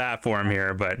going to bat for him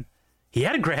here, but he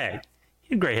had a great head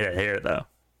of hair though.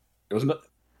 It was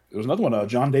another one.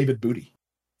 John David Booty.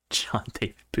 John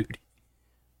David Booty.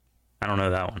 I don't know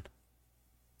that one.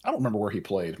 I don't remember where he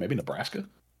played. Maybe Nebraska.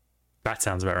 That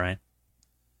sounds about right.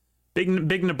 Big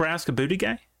Nebraska booty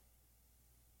guy.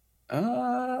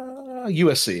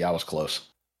 USC. I was close.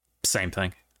 Same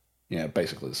thing. Yeah,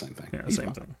 basically the same thing. Yeah,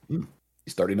 same thing.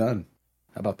 He's 39.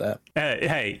 How about that?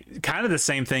 Hey, kind of the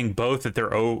same thing. Both at their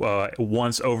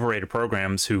once overrated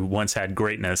programs who once had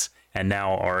greatness and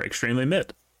now are extremely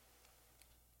mid.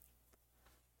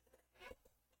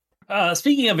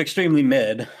 Speaking of extremely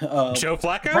mid, Joe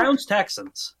Flacco? Browns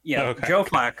Texans. Yeah, okay. Joe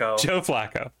Flacco. Joe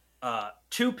Flacco.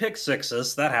 2 pick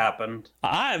sixes. That happened.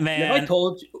 Man. I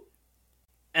told you.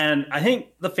 And I think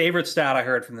the favorite stat I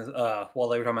heard from this, while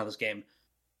they were talking about this game,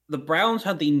 the Browns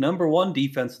had the number 1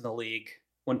 defense in the league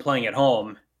when playing at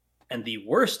home, and the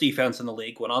worst defense in the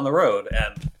league when on the road.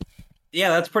 And yeah,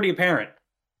 that's pretty apparent.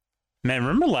 Man,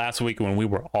 remember last week when we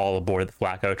were all aboard the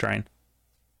Flacco train?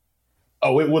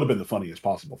 Oh, it would have been the funniest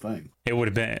possible thing. It would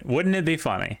have been. Wouldn't it be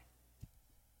funny?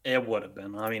 It would have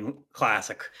been. I mean,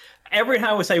 classic. Every time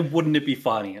I would say, wouldn't it be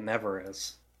funny? It never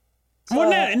is. So,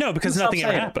 no, because nothing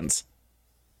ever happens.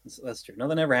 That's true.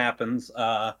 Nothing ever happens.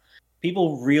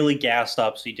 People really gassed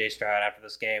up CJ Stroud after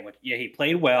this game. Which, yeah, he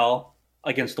played well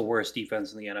against the worst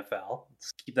defense in the NFL.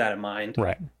 Let's keep that in mind.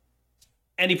 Right.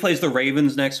 And he plays the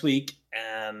Ravens next week,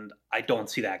 and I don't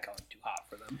see that going too hot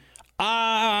for them.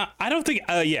 I don't think.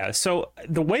 Yeah. So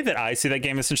the way that I see that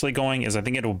game essentially going is, I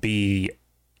think it'll be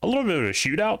a little bit of a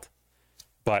shootout,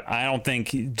 but I don't think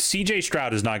CJ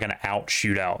Stroud is not going to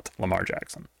out-shoot out Lamar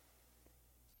Jackson.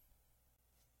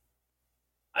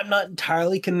 I'm not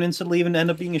entirely convinced it'll even end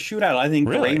up being a shootout. I think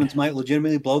the Ravens might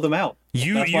legitimately blow them out.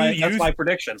 That's my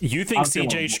prediction. You think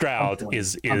CJ Stroud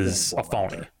is a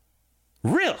phony?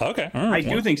 Really? Okay. I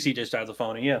do think CJ Stroud's a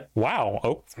phony. Yeah. Wow.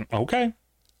 Oh, okay.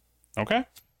 Okay.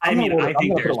 I think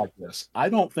put it like this. I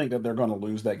don't think that they're going to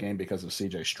lose that game because of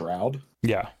CJ Stroud.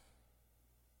 Yeah.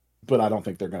 But I don't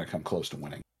think they're going to come close to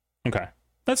winning. Okay.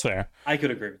 That's fair. I could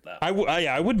agree with that.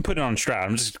 I wouldn't put it on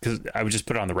Stroud. I would just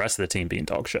put it on the rest of the team being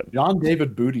dog shit. John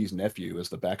David Booty's nephew is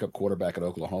the backup quarterback at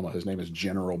Oklahoma. His name is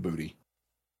General Booty.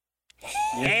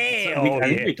 I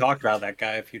think we talked about that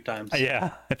guy a few times.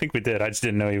 Yeah, I think we did. I just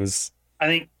didn't know he was. I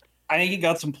think he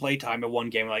got some play time at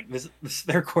one game. Like this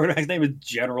their quarterback's name is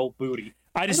General Booty.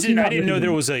 I didn't know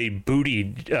there was a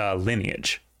Booty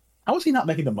lineage. How is he not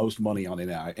making the most money on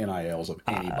NILs of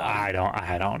anybody? I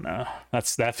don't know.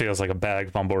 That feels like a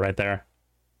bag fumble right there.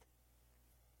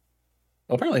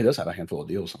 Well, apparently he does have a handful of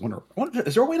deals. I wonder,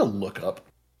 is there a way to look up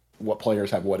what players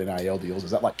have what NIL deals?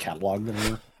 Is that like cataloged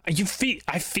anywhere?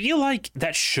 I feel like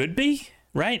that should be,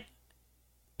 right?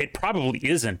 It probably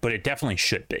isn't, but it definitely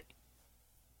should be.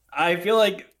 I feel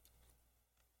like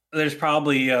there's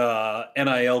probably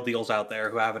NIL deals out there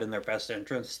who have it in their best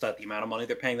interest that the amount of money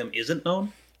they're paying them isn't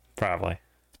known. Probably.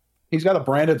 He's got a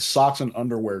branded socks and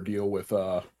underwear deal with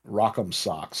Rock'em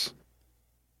Socks.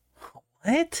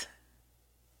 What?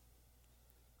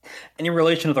 Any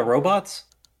relation to the robots?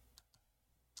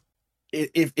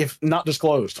 If not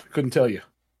disclosed, couldn't tell you.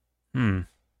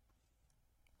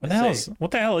 What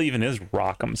the hell even is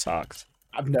Rock'em Socks?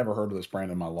 I've never heard of this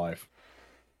brand in my life.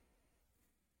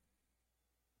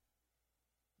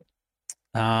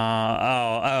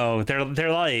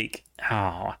 They're like,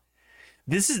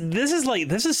 this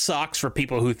is socks for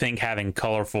people who think having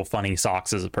colorful, funny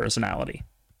socks is a personality.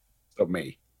 So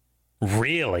me.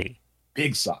 Really?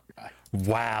 Big sock guy.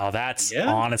 Wow, that's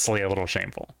honestly a little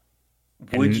shameful.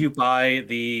 Would you buy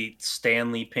the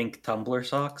Stanley pink tumbler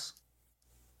socks?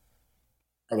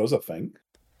 Are those a thing?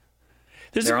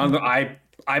 They're on I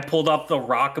pulled up the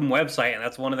Rock'em website, and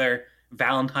that's one of their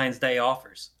Valentine's Day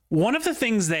offers. One of the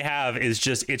things they have is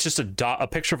just a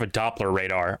picture of a Doppler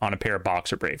radar on a pair of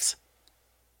boxer briefs.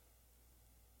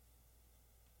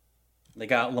 They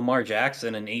got Lamar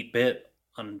Jackson and 8-bit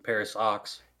on a pair of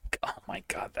socks. Oh my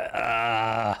god,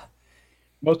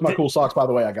 Most of my cool socks, by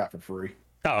the way, I got for free.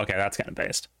 oh, okay, that's kind of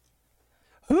based.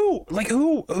 Who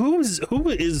is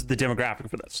the demographic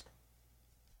for this?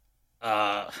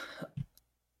 I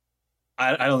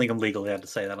don't think I'm legally allowed to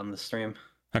say that on the stream.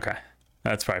 Okay,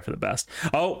 that's probably for the best.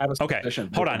 Oh, okay,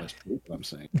 hold on. I'm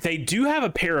saying They do have a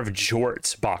pair of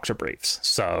jorts boxer briefs,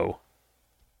 so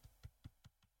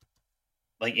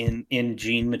Like in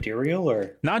jean material,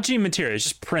 or not jean material, it's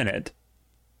just printed.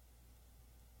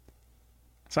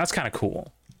 So that's kind of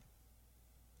cool.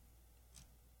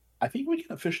 I think we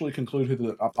can officially conclude who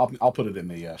the. I'll put it in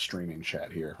the streaming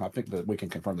chat here. I think that we can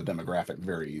confirm the demographic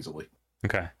very easily.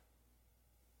 Okay.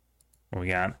 What we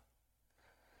got?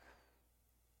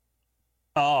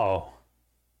 Oh.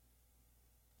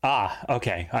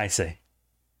 Okay, I see.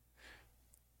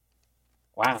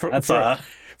 wow,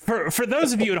 For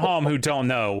those of you at home who don't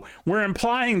know, we're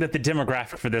implying that the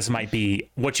demographic for this might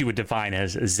be what you would define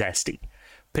as zesty,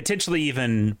 potentially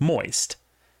even moist.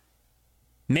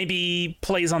 Maybe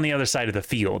plays on the other side of the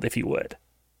field, if you would.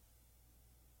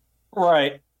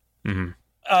 right.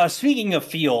 Mm-hmm. Speaking of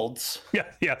fields,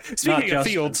 Yeah. Speaking of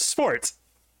fields, sports.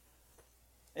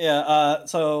 yeah.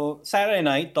 So Saturday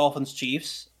night, Dolphins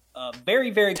Chiefs. Very,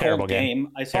 very Terrible cold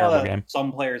game. I saw Terrible that game.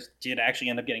 some players did actually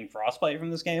end up getting frostbite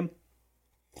from this game.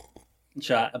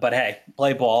 But hey,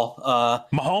 play ball.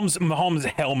 Mahomes'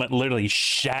 helmet literally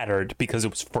shattered because it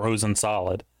was frozen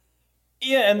solid.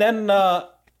 Yeah, and then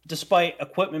despite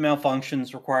equipment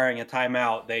malfunctions requiring a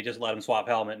timeout, they just let him swap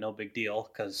helmet. No big deal,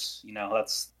 because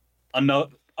that's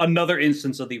another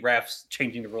instance of the refs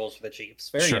changing the rules for the Chiefs.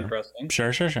 Very interesting.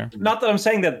 Sure. Not that I'm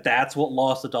saying that that's what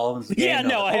lost the Dolphins the game. Yeah,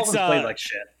 no, the Dolphins played like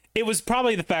shit. It was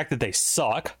probably the fact that they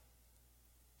suck.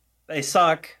 They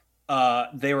suck.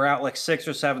 They were out like 6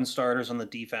 or 7 starters on the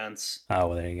defense. Oh,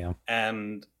 well, there you go.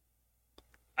 And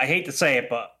I hate to say it,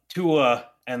 but Tua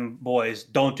and boys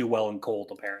don't do well in cold,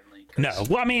 apparently. No,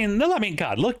 well, I mean,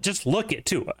 God, look at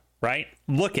Tua, right?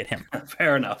 Look at him.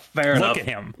 Fair enough. Look at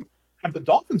him. Have the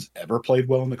Dolphins ever played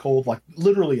well in the cold? Like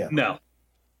literally ever?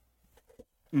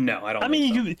 No, I don't. I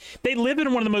mean, they live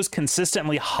in one of the most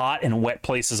consistently hot and wet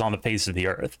places on the face of the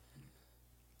earth.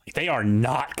 Like, they are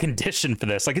not conditioned for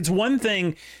this. Like, it's one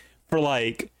thing for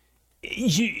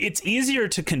it's easier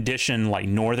to condition like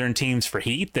northern teams for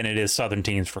heat than it is southern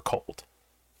teams for cold.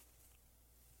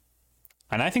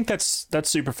 And I think that's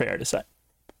super fair to say.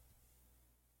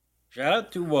 Shout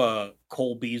out to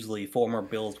Cole Beasley, former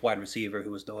Bills wide receiver,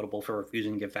 who was notable for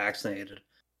refusing to get vaccinated.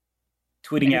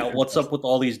 Tweeting out, "What's up with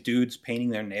all these dudes painting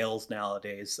their nails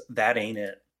nowadays? That ain't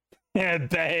it." Yeah,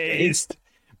 based.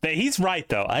 But he's right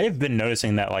though. I have been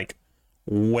noticing that like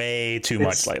way too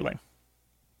much lately.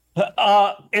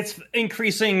 It's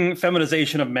increasing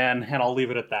feminization of men, and I'll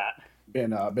leave it at that. Been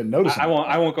noticing. I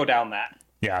won't go down that.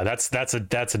 Yeah, that's a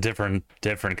different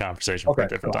conversation. Okay, for a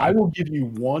different time. I will give you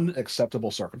one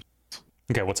acceptable circumstance.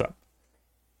 Okay, what's up?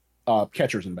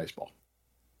 Catchers in baseball.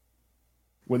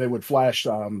 When they would flash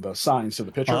the signs to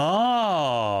the pitcher.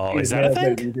 Oh, is that a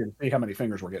thing? You can see how many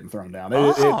fingers were getting thrown down.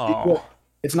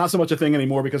 It's not so much a thing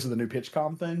anymore because of the new pitch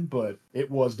com thing, but it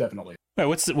was definitely. Wait,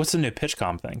 what's the new pitch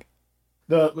com thing?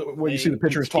 When you see the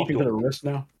pitcher is talking to their wrist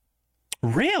now.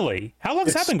 Really? How long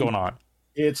has that been going on?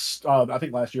 It's I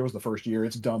think last year was the first year.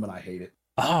 It's dumb and I hate it.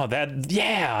 Oh,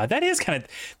 that is kind of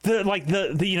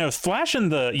the flashing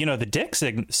the dick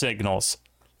signals.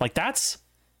 Like that's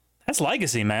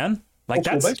legacy, man. Like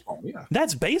that's baseball, yeah.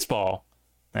 That's baseball.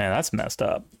 Man, that's messed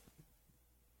up.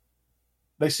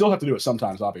 They still have to do it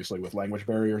sometimes, obviously, with language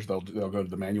barriers. They'll go to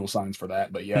the manual signs for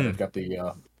that. But yeah, they've got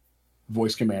the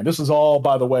voice command. This is all,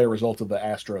 by the way, a result of the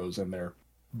Astros and their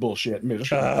bullshit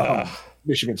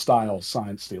Michigan style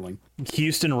sign stealing.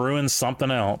 Houston ruins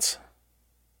something else.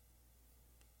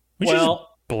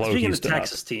 Speaking of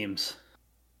Texas teams,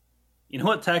 you know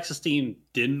what Texas team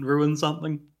didn't ruin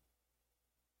something?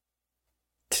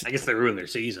 I guess they ruined their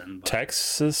season. But...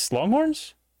 Texas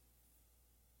Longhorns?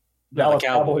 Dallas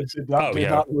Cowboys did not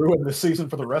ruin the season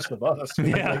for the rest of us.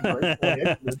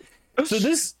 Yeah. So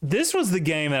this was the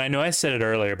game, and I know I said it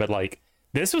earlier, but like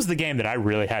this was the game that I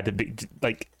really had to be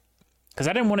like, because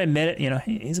I didn't want to admit it.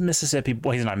 He's a Mississippi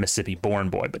boy. He's not a Mississippi born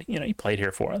boy, but he played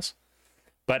here for us.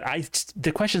 But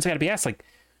the questions got to be asked, like,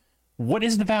 what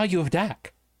is the value of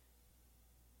Dak?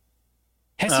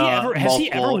 Has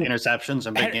he ever interceptions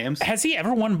in big games? Has he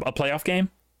ever won a playoff game?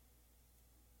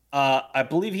 I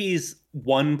believe he's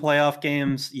won playoff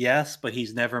games, yes, but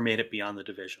he's never made it beyond the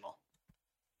divisional.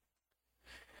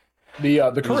 The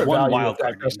current value of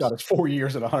Dak Prescott is 4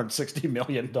 years at $160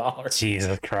 million.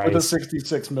 Jesus Christ! With a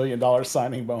 $66 million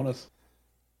signing bonus.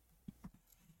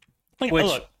 Like, Which,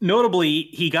 look, notably,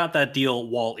 he got that deal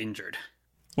while injured.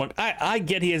 look, I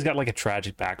get he has got like a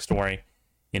tragic backstory.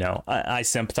 You know, I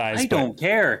sympathize. I don't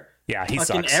care. Yeah, he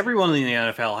Fucking sucks. everyone in the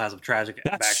NFL has a tragic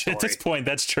That's backstory. at this point.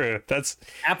 That's true. That's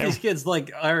Half these kids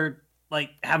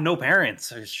have no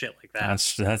parents or shit like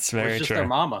that. that's very it's just true. their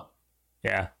mama.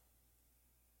 Yeah.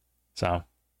 So,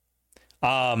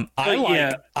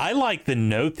 I like the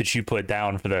note that you put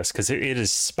down for this because it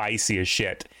is spicy as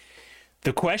shit.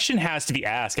 The question has to be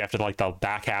asked after like the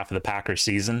back half of the Packers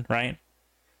season, right?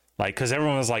 Like, because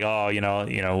everyone was like, oh,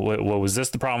 what was this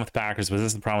the problem with the Packers? Was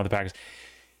this the problem with the Packers?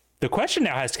 The question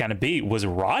now has to kind of be, was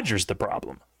Rodgers the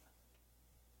problem?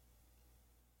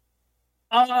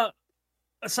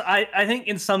 So I think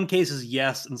in some cases,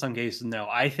 yes. In some cases, no.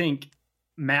 I think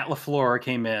Matt LaFleur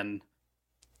came in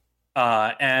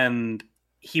and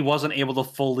he wasn't able to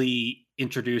fully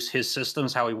introduce his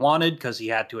systems how he wanted because he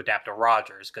had to adapt to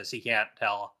Rodgers because he can't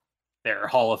tell their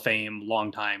Hall of Fame,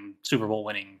 longtime Super Bowl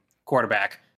winning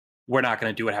quarterback, we're not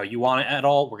going to do it how you want it at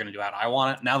all. We're going to do it how I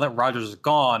want it. Now that Rodgers is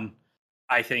gone,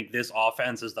 I think this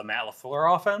offense is the Matt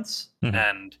LaFleur offense. Mm-hmm.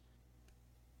 And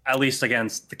at least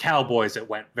against the Cowboys, it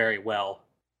went very well.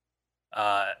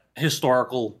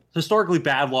 Historically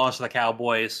bad loss to the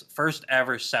Cowboys. First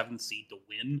ever 7th seed to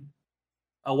win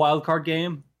a wild card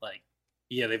game. Like,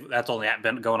 yeah, that's only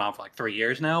been going on for like 3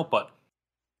 years now. But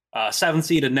 7th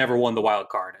seed had never won the wild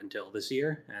card until this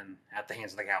year, and at the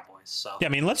hands of the Cowboys. So yeah, I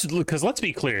mean, let's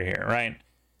be clear here, right?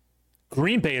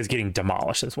 Green Bay is getting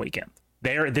demolished this weekend.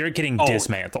 They're getting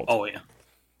dismantled. Oh yeah,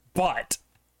 but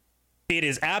it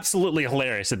is absolutely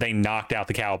hilarious that they knocked out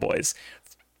the Cowboys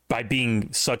by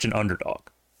being such an underdog.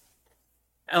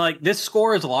 And like this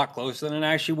score is a lot closer than it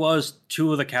actually was.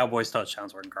 2 of the Cowboys'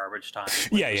 touchdowns were in garbage time.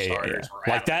 Yeah.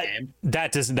 Like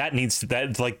that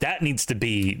needs to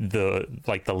be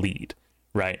the lead,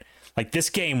 right? Like this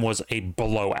game was a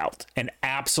blowout, an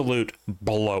absolute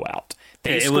blowout.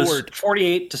 It was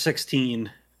 48-16.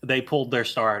 They pulled their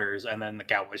starters, and then the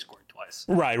Cowboys scored twice.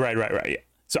 Right. Yeah.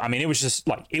 So I mean, it was just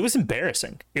like it was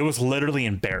embarrassing. It was literally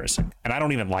embarrassing, and I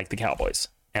don't even like the Cowboys,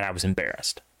 and I was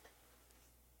embarrassed.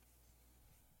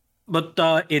 But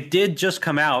it did just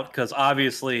come out because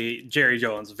obviously Jerry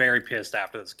Jones very pissed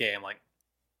after this game, like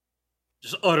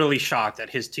just utterly shocked that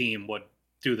his team would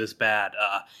do this bad.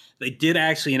 They did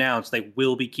actually announce they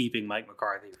will be keeping Mike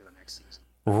McCarthy for the next season.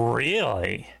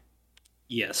 Really?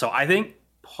 Yeah. So I think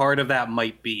part of that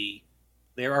might be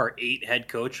there are 8 head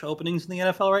coach openings in the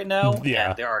NFL right now.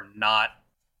 Yeah. And there are not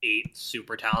 8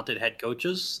 super talented head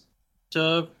coaches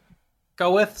to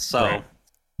go with. So. Right.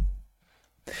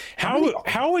 How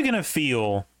are we going to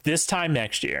feel this time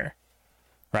next year,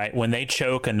 right, when they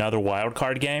choke another wild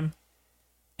card game,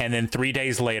 and then 3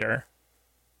 days later,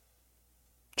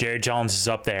 Jerry Jones is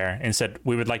up there and said,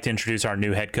 we would like to introduce our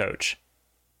new head coach,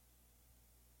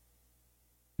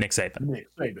 Nick Saban.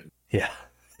 Yeah.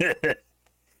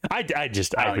 I would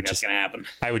just gonna happen.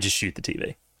 I would just shoot the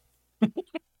TV.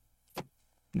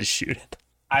 Just shoot it.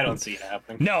 I don't see it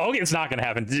happening. No, it's not going to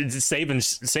happen.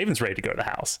 Saban's ready to go to the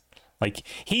house. Like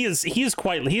he is the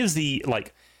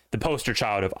poster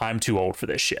child of I'm too old for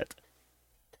this shit.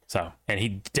 So, and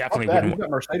he definitely He's got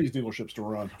Mercedes dealerships to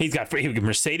run. He's got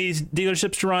Mercedes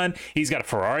dealerships to run. He's got a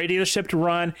Ferrari dealership to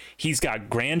run. He's got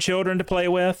grandchildren to play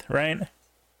with, right?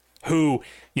 Who,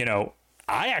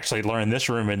 I actually learned this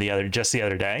rumor the other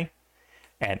day,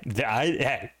 and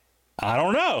I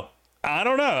don't know,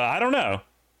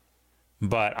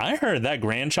 but I heard that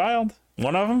grandchild,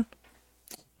 one of them,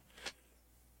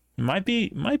 might be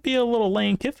a little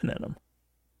Lane Kiffin in him.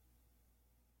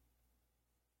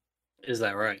 Is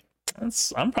that right?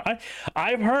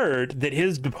 I've heard that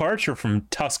his departure from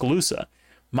Tuscaloosa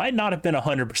might not have been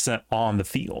 100% on the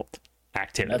field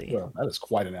activity. That is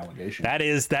quite an allegation. That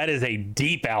is a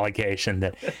deep allegation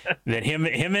that him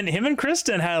and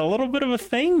Kristen had a little bit of a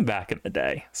thing back in the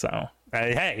day. So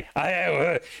hey,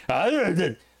 I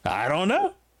don't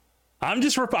know. I'm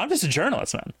just a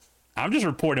journalist, man. I'm just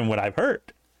reporting what I've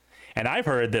heard. And I've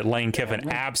heard that Lane Kiffin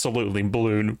absolutely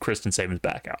blew Kristen Saban's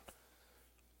back out.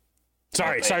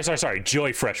 Sorry.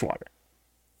 Joy Freshwater.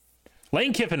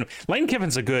 Lane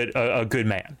Kiffin's a good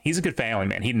man. He's a good family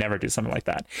man. He'd never do something like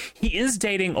that. He is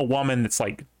dating a woman that's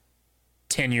like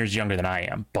 10 years younger than I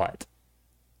am, but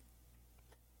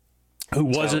who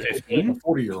was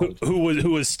 40-year-old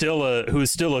who was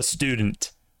still a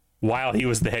student while he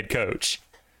was the head coach.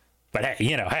 But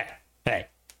hey.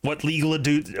 What legal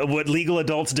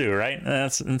adults do, right?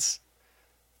 It's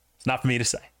not for me to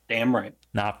say. Damn right.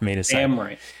 Not for me to say. Damn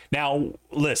right. Now,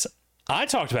 listen, I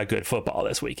talked about good football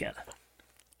this weekend.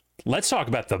 Let's talk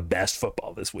about the best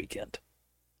football this weekend.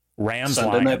 Rams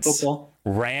Sunday Night Lions. Football.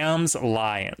 Rams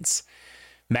Lions.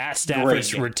 Matt Great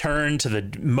Stafford's game. return to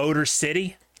the Motor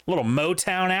City. A little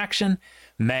Motown action.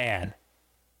 Man.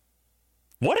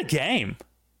 What a game.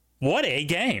 What a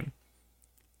game.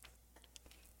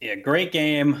 Yeah, great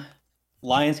game.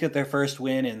 Lions get their first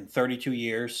win in 32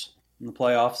 years in the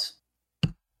playoffs.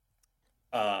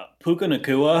 Puka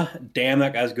Nacua, damn,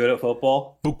 that guy's good at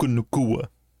football. Puka Nacua.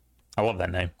 I love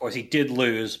that name. Of course, he did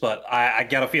lose, but I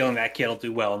got a feeling that kid will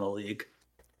do well in the league.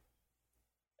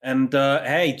 And,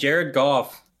 hey, Jared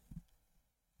Goff,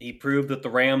 he proved that the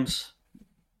Rams,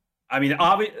 I mean,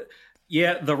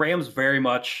 the Rams very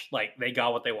much, like, they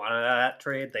got what they wanted out of that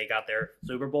trade. They got their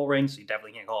Super Bowl ring, so you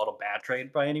definitely can't call it a bad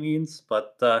trade by any means.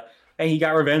 But, hey, he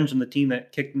got revenge on the team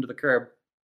that kicked him to the curb.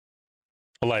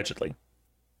 Allegedly.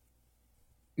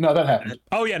 No, that happened.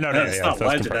 Oh, yeah, no, That's not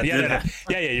alleged, confirmed. that did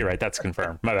Yeah, you're right. That's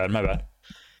confirmed. My bad.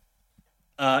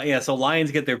 So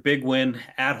Lions get their big win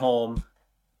at home,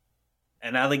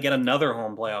 and now they get another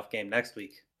home playoff game next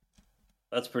week.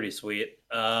 That's pretty sweet.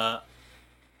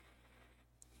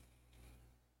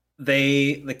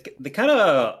 They kind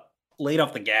of laid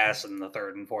off the gas in the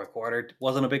third and fourth quarter.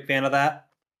 Wasn't a big fan of that.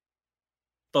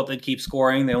 Thought they'd keep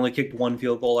scoring. They only kicked one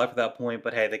field goal after that point,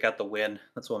 but hey, they got the win.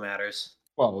 That's what matters.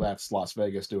 Well, that's Las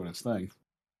Vegas doing its thing.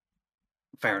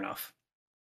 Fair enough.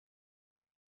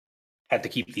 Had to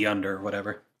keep the under or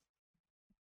whatever.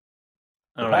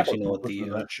 I don't actually know what the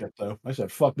that shit though. I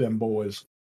said, "Fuck them boys."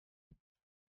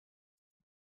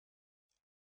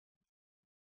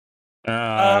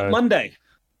 Monday.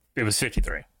 It was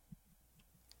 53.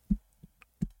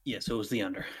 Yes, it was the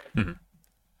under. Mhm.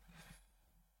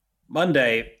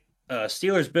 Monday,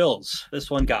 Steelers Bills. This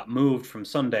one got moved from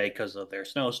Sunday because of their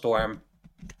snowstorm.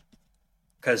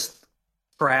 Because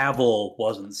travel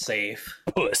wasn't safe.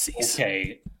 Pussies.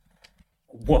 Okay,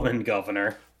 woman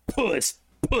governor.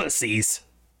 Pussies.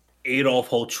 Adolf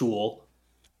Hochul.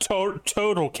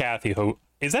 Total Kathy Hope.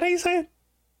 Is that how you say it?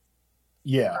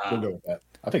 Yeah, we'll go with that.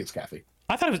 I think it's Kathy.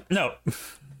 I thought it was no.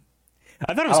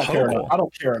 I thought it was Hochul. I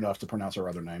don't care enough to pronounce her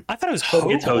other name. I thought it was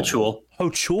It's Hochul.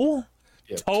 Hochul?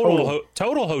 Yeah,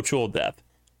 Total Hochul death.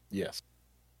 Yes.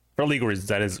 For legal reasons,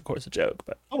 that is of course a joke.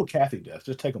 But Kathy death.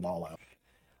 Just take them all out.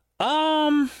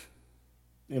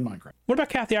 In Minecraft. What about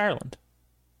Kathy Ireland?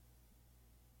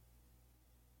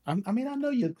 I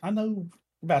know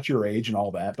about your age and all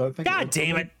that, but I think God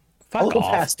damn it! A Fuck little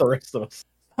off! past the rest of us.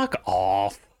 Fuck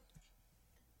off!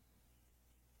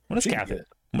 What does She's Kathy? good.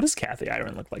 What does Kathy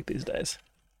Ireland look like these days?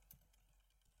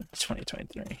 It's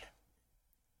 2023.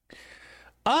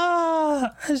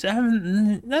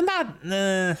 I'm not.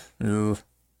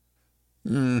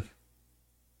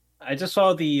 I just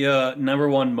saw the number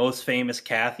one most famous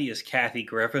Kathy is Kathy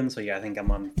Griffin. So yeah, I think I'm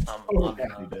on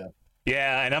Kathy death.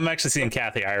 Yeah, and I'm actually seeing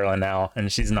Kathy Ireland now, and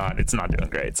it's not doing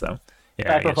great. So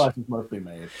yeah, Sacrifices must be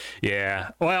made. Yeah,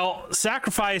 well,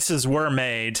 sacrifices were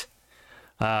made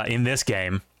in this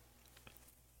game,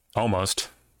 almost,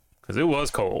 because it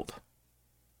was cold.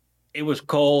 It was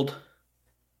cold.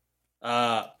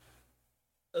 The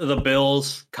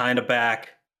Bills kind of back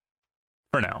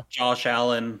For now. Josh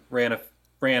Allen ran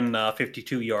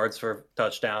 52 yards for a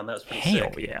touchdown. That was pretty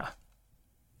Hell sick. yeah.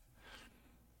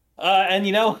 And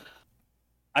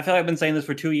I feel like I've been saying this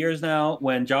for 2 years now.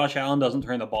 When Josh Allen doesn't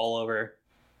turn the ball over,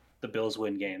 the Bills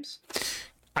win games.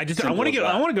 I want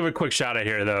to give a quick shout out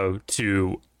here though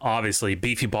to obviously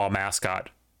beefy ball mascot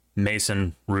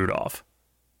Mason Rudolph.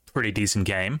 Pretty decent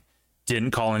game.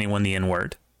 Didn't call anyone the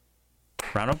N-word.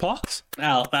 Round of applause.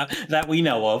 Well, that we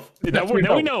know of. That we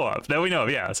know of.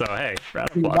 Yeah. So hey,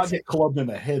 round of You might applause. get clubbed in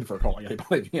the head for calling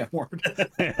anybody the N-word.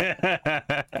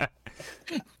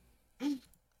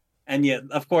 And yet,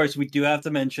 of course, we do have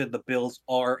to mention the Bills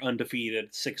are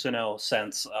undefeated, 6-0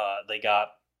 since they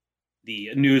got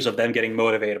the news of them getting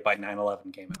motivated by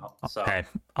 9/11 came out. So, Hey,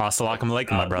 assalamu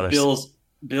alaikum, my brothers.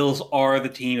 Bills are the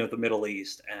team of the Middle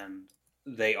East, and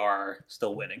they are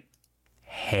still winning.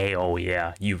 Hell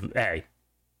yeah.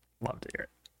 Love to hear it.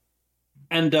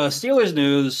 And Steelers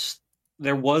news,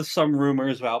 there was some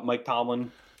rumors about Mike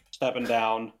Tomlin stepping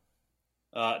down.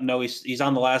 No, he's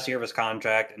on the last year of his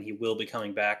contract, and he will be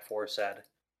coming back for said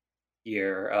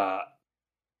year.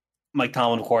 Mike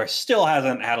Tomlin, of course, still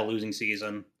hasn't had a losing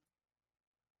season.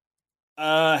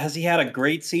 Has he had a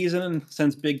great season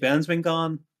since Big Ben's been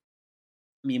gone?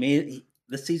 I mean,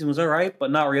 this season was all right,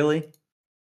 but not really.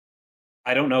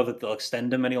 I don't know that they'll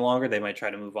extend him any longer. They might try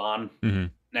to move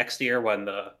on next year when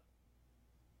the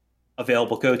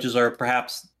available coaches are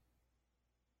perhaps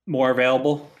more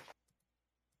available.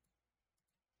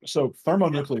 So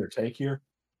thermonuclear take here.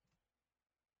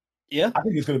 Yeah. I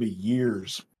think it's going to be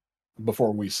years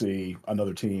before we see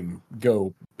another team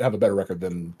go have a better record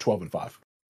than 12-5.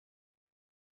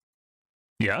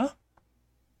 Yeah.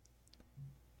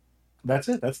 That's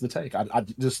it. That's the take. I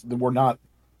just we're not.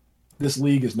 This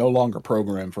league is no longer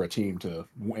programmed for a team to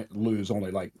lose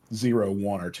only like 0,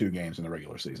 1, or 2 games in the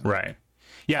regular season. Right.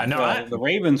 Yeah. No. Well, the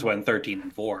Ravens went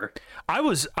 13-4. I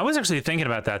was actually thinking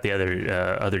about that the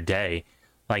other day,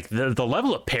 like the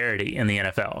level of parity in the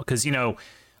NFL, because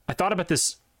I thought about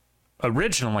this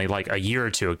originally like a year or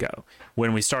two ago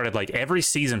when we started, like every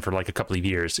season for like a couple of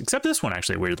years, except this one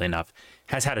actually, weirdly enough,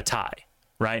 has had a tie.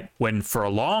 Right? When for a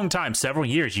long time, several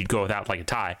years, you'd go without like a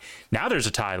tie. Now there's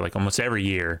a tie like almost every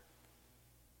year,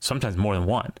 sometimes more than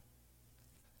one.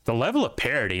 The level of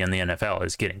parity in the NFL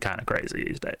is getting kind of crazy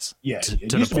these days. Yeah,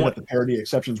 it used to be that the parity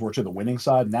exceptions were to the winning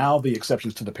side. Now the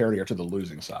exceptions to the parity are to the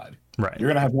losing side. Right. You're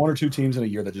going to have 1 or 2 teams in a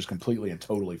year that just completely and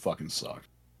totally fucking suck.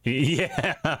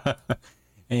 Yeah.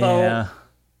 Yeah. So,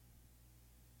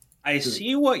 I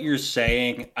see what you're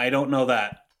saying. I don't know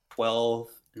that 12-5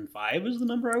 is the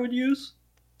number I would use.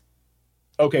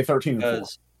 Okay,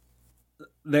 13-4.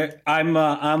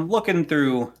 I'm looking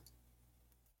through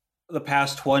the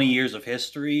past 20 years of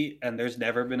history, and there's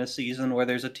never been a season where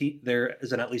there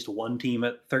isn't at least one team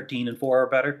at 13-4 or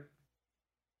better.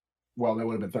 Well, they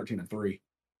would have been 13-3.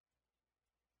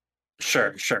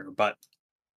 Sure, but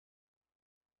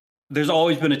there's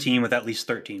always been a team with at least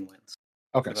 13 wins.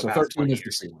 Okay, so 13 is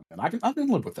the ceiling, and I can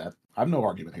live with that. I have no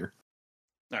argument here.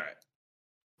 All right.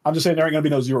 I'm just saying there ain't gonna be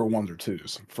no 0, 1s or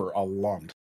 2s for a long time.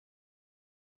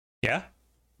 Yeah.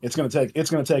 It's gonna take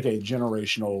a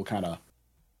generational kind of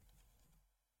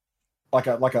like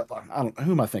a I don't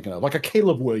who am I thinking of? Like a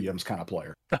Caleb Williams kind of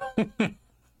player. Okay.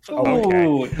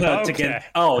 To get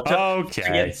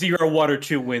 0, 1, or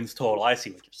 2 wins total. I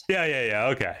see what you're saying. Yeah.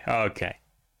 Okay.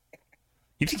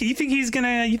 You think he's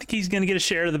gonna get a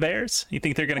share of the Bears? You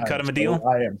think they're gonna cut him a deal?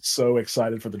 I am so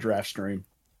excited for the draft stream.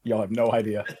 Y'all have no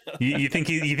idea. You think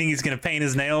he's gonna paint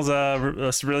his nails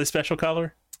a really special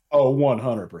color? Oh,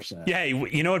 100%. Yeah,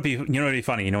 you know what'd be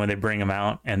funny? When they bring him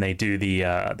out and they do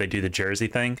the jersey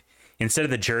thing. Instead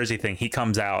of the jersey thing, he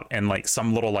comes out and like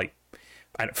some little like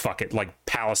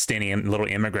Palestinian little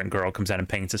immigrant girl comes out and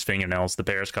paints his fingernails the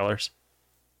Bears colors.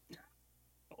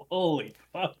 Holy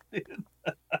fuck!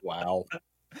 Wow.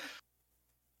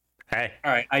 Hey.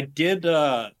 All right, I did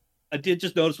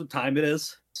just notice what time it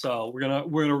is, so we're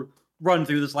gonna run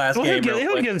through this last game.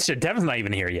 He'll give a shit. Devin's not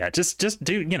even here yet. Just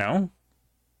do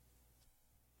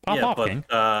pop off, King.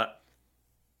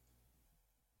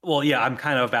 Well, yeah, I'm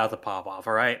kind of about to pop off.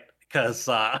 All right, because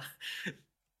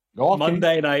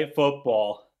Monday Night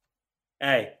Football.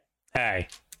 Hey.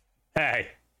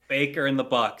 Baker and the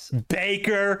Bucks.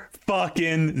 Baker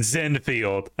fucking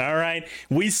Zinfield. All right,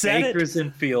 we said Baker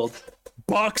Zinfield.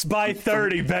 Bucks by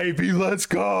 30, baby. Let's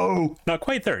go. Not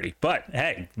quite 30, but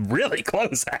hey, really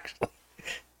close actually.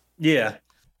 Yeah.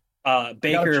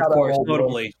 Baker, of course,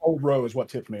 notably. Old Row is what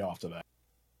tipped me off to that.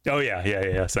 Oh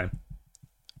yeah, same.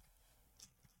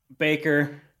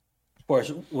 Baker, of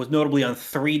course, was notably on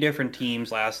 3 different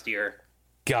teams last year.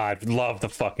 God, love the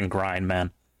fucking grind,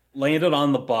 man. Landed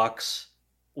on the Bucks,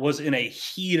 was in a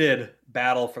heated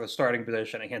battle for the starting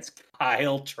position against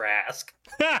Kyle Trask.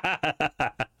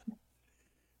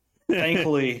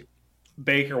 Thankfully,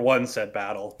 Baker won said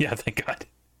battle. Yeah, thank God.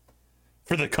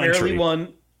 For the country.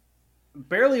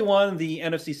 Barely won the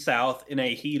NFC South in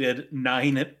a heated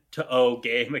 9-0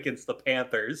 game against the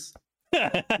Panthers.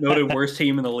 Noted worst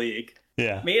team in the league.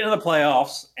 Yeah. Made it in the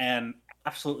playoffs and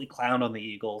absolutely clowned on the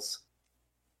Eagles.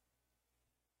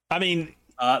 I mean,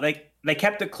 they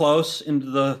kept it close into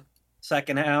the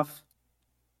second half.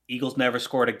 Eagles never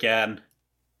scored again.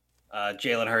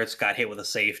 Jalen Hurts got hit with a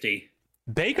safety.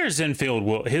 Baker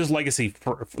Zinfield his legacy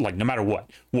for like no matter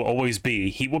what will always be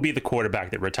he will be the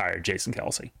quarterback that retired Jason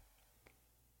Kelce.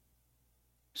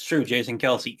 It's true. Jason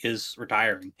Kelce is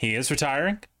retiring. He is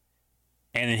retiring,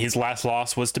 and his last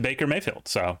loss was to Baker Mayfield.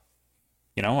 So,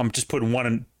 I'm just putting 1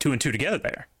 and 2 together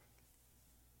there.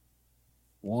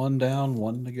 1 down,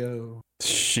 1 to go.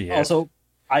 Shit. Also,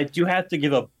 I do have to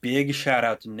give a big shout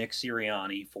out to Nick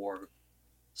Sirianni for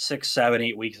 6, 7,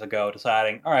 8 weeks ago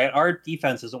deciding, all right, our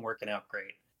defense isn't working out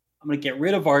great. I'm going to get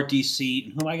rid of RDC.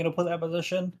 And who am I going to put in that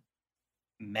position?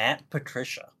 Matt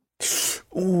Patricia.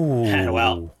 Ooh.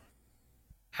 Well,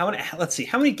 let's see.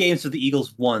 How many games have the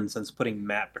Eagles won since putting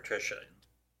Matt Patricia in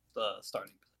the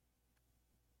starting position?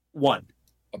 1.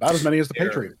 About as many as the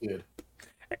Patriots did.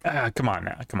 Come on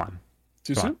now. Come on.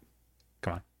 Too soon?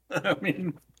 Come on. I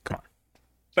mean, come on.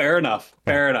 Fair enough.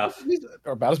 Or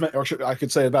about as many, I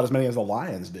could say about as many as the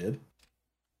Lions did.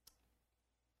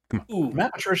 Come on. Ooh.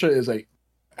 Matt Patricia is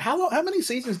how many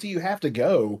seasons do you have to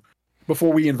go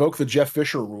before we invoke the Jeff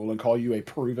Fisher rule and call you a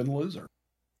proven loser.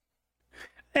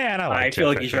 And I Jeff feel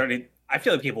like Fisher. I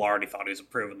feel like people already thought he was a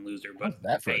proven loser, but How's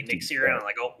that for hey, a next deep year, cut? I'm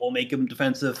like, oh, we'll make him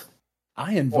defensive.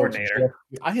 I invoked Coordinator.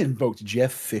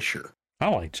 Jeff Fisher. I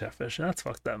like Jeff Fisher. That's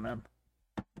fucked up, man.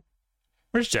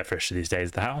 Where's Jeff Fisher these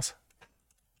days? The house?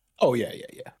 Oh yeah.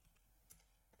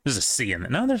 There's a C in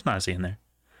there. No, there's not a C in there.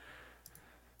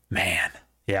 Man.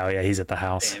 Yeah, he's at the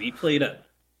house. Damn, he played at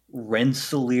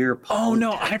Rensselaer. Oh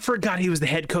no, I forgot he was the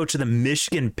head coach of the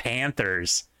Michigan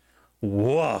Panthers.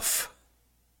 Woof.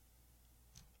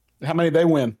 How many they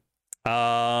win?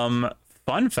 Fun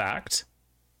fact.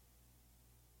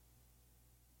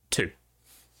 2.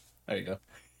 There you go.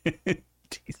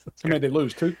 Jesus How many they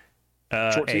lose? 2?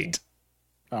 Short 8. season?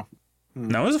 Oh.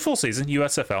 No, it was a full season.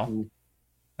 USFL.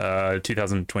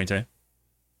 2022.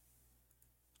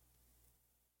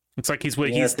 Looks like he's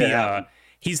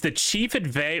the chief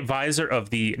advisor of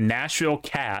the Nashville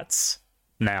Cats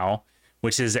now,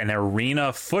 which is an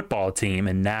arena football team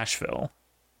in Nashville.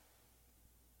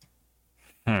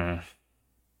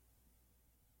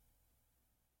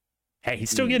 Hey,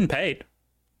 he's still getting paid.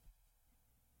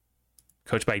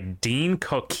 Coached by Dean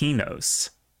Kokinos.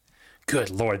 Good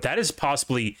Lord, that is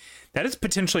potentially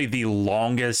the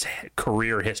longest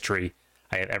career history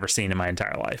I have ever seen in my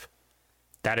entire life.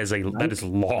 That is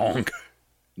long.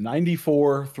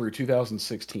 94 through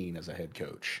 2016 as a head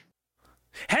coach.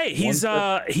 Hey, he's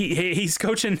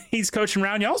coaching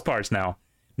around y'all's parts now.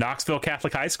 Knoxville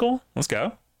Catholic High School. Let's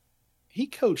go. He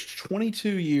coached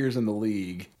 22 years in the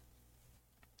league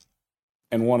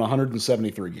and won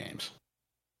 173 games.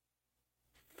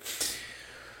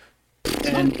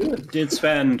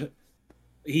 And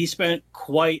he spent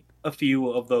quite a few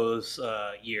of those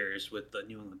years with the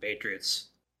New England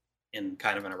Patriots in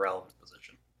kind of an irrelevant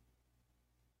position.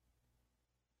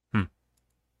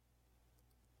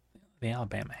 The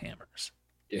Alabama Hammers.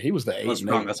 Yeah, he was the 8. Let's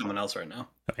talk about someone else right now.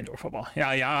 Indoor football.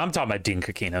 Yeah, I'm talking about Dean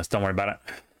Kokinos. Don't worry about it.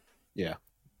 Yeah.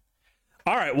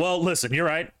 All right. Well, listen, you're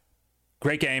right.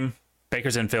 Great game.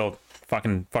 Baker's infield.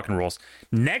 Fucking rules.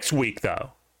 Next week,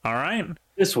 though. All right.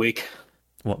 This week.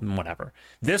 Well, whatever.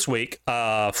 This week,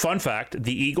 fun fact: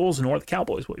 the Eagles nor the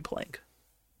Cowboys will be playing.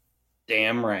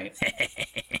 Damn right.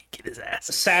 Get his ass.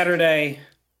 Saturday,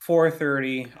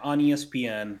 4:30 on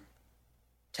ESPN.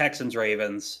 Texans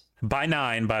Ravens. By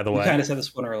 9, by the way. We kind of said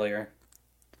this one earlier.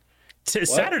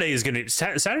 Saturday's gonna be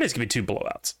 2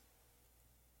 blowouts.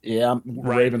 Yeah,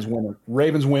 Right.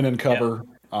 Ravens win and cover.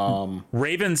 Yeah.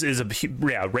 Ravens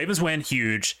win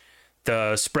huge.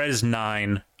 The spread is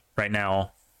 9 right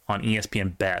now on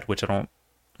ESPN Bet, which they're all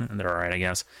right, I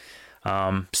guess.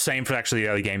 Same for actually the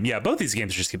other game. Yeah, both these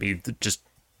games are just gonna be just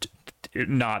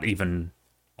not even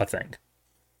a thing.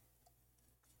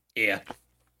 Yeah.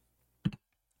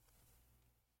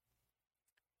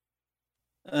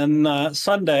 And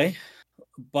Sunday,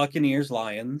 Buccaneers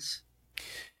Lions.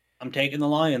 I'm taking the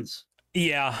Lions.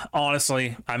 Yeah,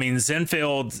 honestly, I mean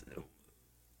Zenfield,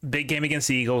 big game against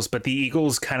the Eagles, but the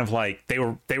Eagles kind of like they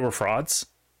were frauds,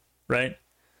 right?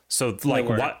 So like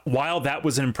while that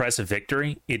was an impressive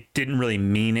victory, it didn't really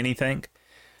mean anything.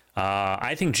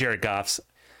 I think Jared Goff's.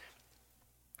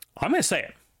 I'm gonna say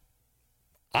it.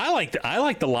 I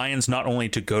like the Lions not only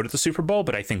to go to the Super Bowl,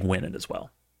 but I think win it as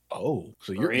well. Oh,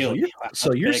 so you're Really?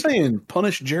 you're saying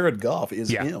punish Jared Goff is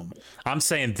him? I'm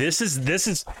saying this is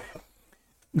going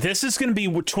to be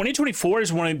 2024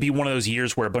 is going to be one of those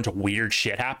years where a bunch of weird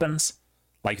shit happens,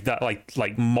 like that, like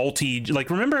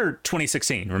remember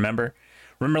 2016? Remember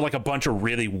like a bunch of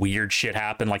really weird shit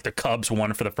happened, like the Cubs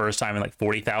won for the first time in like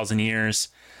 40,000 years.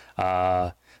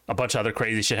 A bunch of other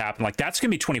crazy shit happened. Like that's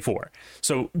gonna be 24.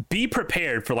 So be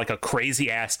prepared for like a crazy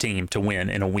ass team to win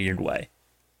in a weird way.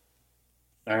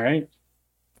 All right.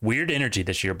 Weird energy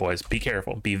this year, boys. Be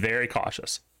careful. Be very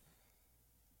cautious.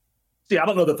 See, I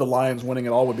don't know that the Lions winning it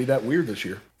all would be that weird this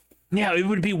year. Yeah, it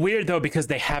would be weird though because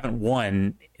they haven't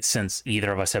won since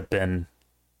either of us have been.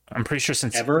 I'm pretty sure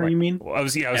since Ever, you mean? I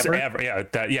was Ever? ever.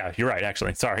 Yeah, you're right.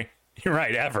 Actually, sorry, you're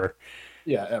right. Ever.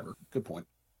 Yeah, ever. Good point.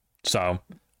 So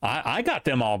I got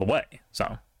them all the way.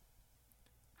 So.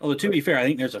 Although to be fair, I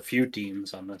think there's a few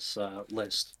teams on this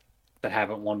list that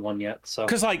haven't won one yet. So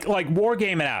because like war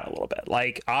game it out a little bit.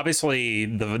 Like obviously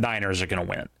the Niners are going to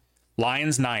win.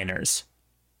 Lions Niners,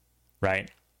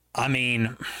 right? I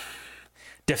mean,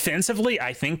 defensively,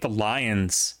 I think the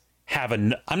Lions have I'm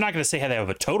not going to say how they have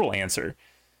a total answer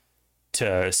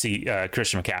to see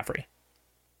Christian McCaffrey,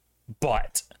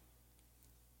 but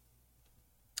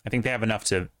I think they have enough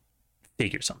to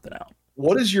figure something out.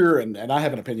 What is your and I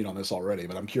have an opinion on this already,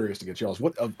 but I'm curious to get y'all's.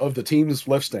 What of the teams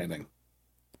left standing?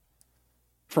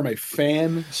 From a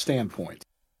fan standpoint,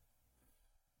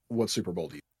 what Super Bowl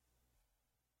do you?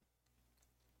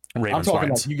 Ravens I'm talking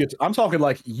Lions. like you get. I'm talking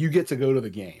like you get to go to the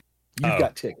game. You've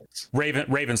got tickets.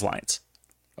 Ravens Lions.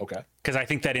 Okay. Because I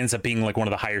think that ends up being like one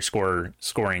of the higher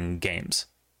scoring games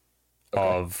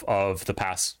of the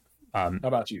past. How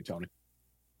about you, Tony?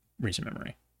 Recent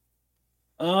memory.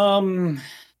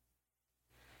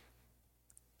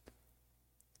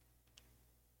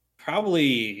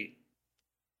 Probably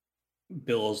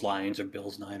Bills Lions or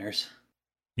Bills Niners.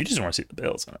 You just want to see the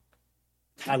Bills in it.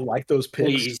 I like those picks.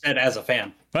 Well, you said as a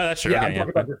fan. Well, that's true. Yeah, Okay, I'm talking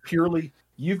about it purely.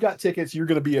 You've got tickets. You're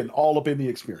going to be all up in the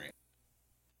experience.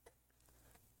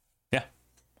 Yeah.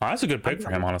 Oh, that's a good pick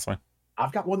for him, honestly.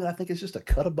 I've got one that I think is just a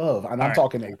cut above, and All I'm right.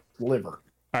 talking a sliver.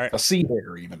 All right. A C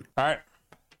hair even. All right.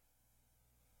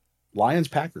 Lions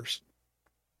Packers.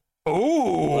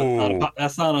 Oh.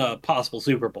 That's not a possible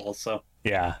Super Bowl, so.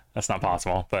 Yeah, that's not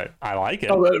possible, but I like it.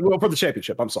 Oh, well, for the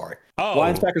championship. I'm sorry. Oh.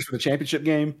 Lions Packers for the championship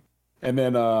game, and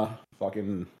then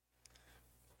fucking.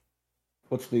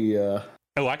 What's the?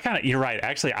 Oh, you're right.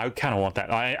 Actually, I kind of want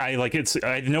that. I like it's.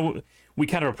 I know we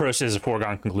kind of approached it as a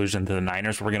foregone conclusion that the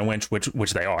Niners were going to win,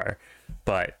 which they are,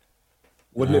 but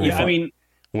Wouldn't it be? I mean,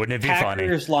 wouldn't it be funny?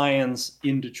 Packers Lions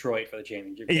in Detroit for the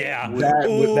championship game. Yeah.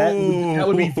 That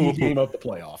would be the game of the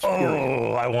playoffs. Period.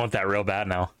 Oh, I want that real bad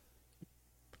now.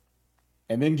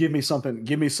 And then give me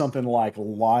something like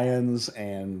Lions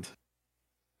and.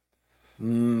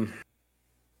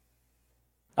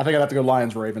 I think I'd have to go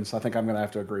Lions Ravens. I think I'm going to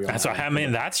have to agree on That's that. I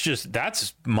mean,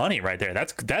 that's money right there.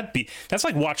 That's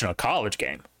like watching a college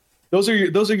game. Those are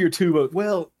your two.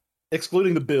 Well,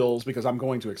 excluding the Bills because I'm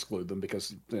going to exclude them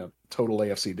because total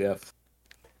AFC death.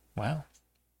 Wow.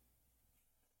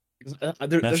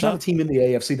 There's not a team in the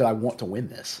AFC that I want to win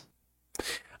this.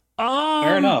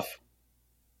 Fair enough.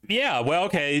 Yeah. Well,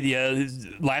 okay. Yeah.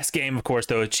 Last game, of course,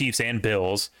 though, Chiefs and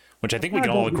Bills, which I think we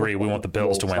can all agree we want the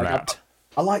Bills to win that.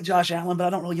 I like Josh Allen, but I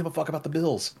don't really give a fuck about the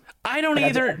Bills. I don't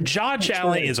either. Josh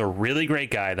Allen is a really great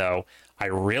guy, though. I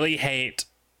really hate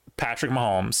Patrick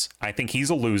Mahomes. I think he's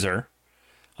a loser.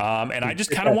 And I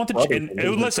just kind of want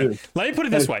the. Listen, let me put it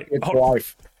this way.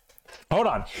 Hold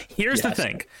on. Here's the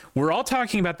thing. We're all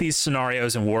talking about these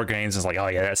scenarios and war games. It's like, oh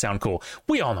yeah, that sounds cool.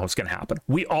 We all know what's going to happen.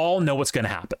 We all know what's going to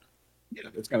happen. Yeah,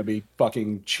 it's going to be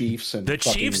fucking Chiefs and the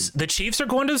Chiefs are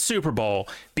going to the Super Bowl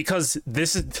because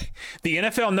this is the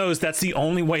NFL knows that's the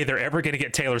only way they're ever going to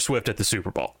get Taylor Swift at the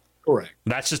Super Bowl. Correct.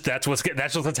 That's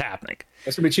what's happening.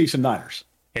 It's going to be Chiefs and Niners.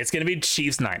 It's going to be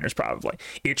Chiefs Niners probably.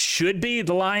 It should be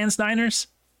the Lions Niners,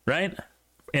 right?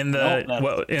 In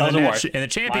the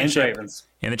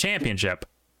championship.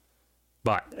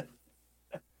 But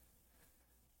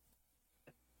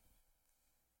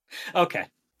okay.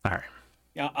 All right.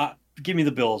 Yeah, give me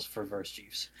the Bills for versus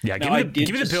Chiefs. Yeah, give me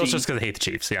the Bills just because I hate the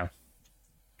Chiefs. Yeah.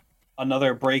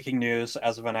 Another breaking news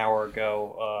as of an hour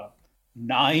ago: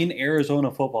 9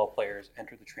 Arizona football players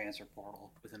entered the transfer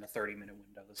portal within a 30-minute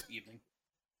window this evening.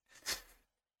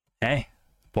 Hey,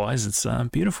 boys, it's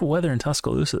beautiful weather in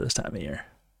Tuscaloosa this time of year.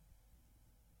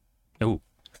 Ooh,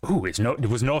 was Noah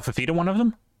Fafita one of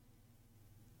them?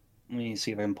 Let me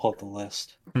see if I can pull up the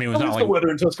list. I mean, it was How's not the like weather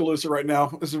in Tuscaloosa right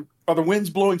now? Are the winds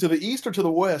blowing to the east or to the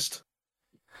west?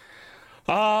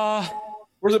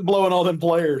 Where's it blowing all them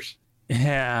players?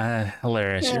 Yeah,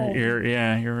 hilarious. Oh. You're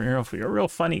a real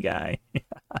funny guy.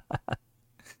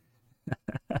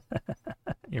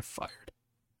 You're fired.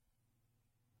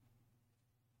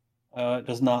 It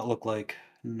does not look like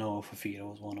Noah Fafita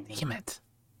was one of them. Damn it.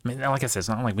 I mean, like I said, it's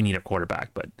not like we need a quarterback,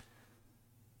 but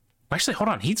actually, hold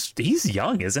on. He's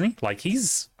young, isn't he? Like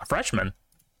he's a freshman.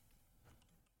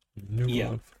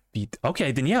 Yeah.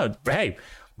 Okay, then yeah. Hey,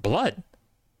 blood.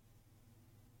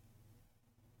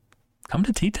 Come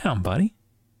to T-Town, buddy.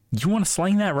 You want to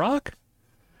sling that rock?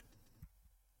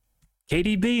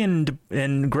 KDB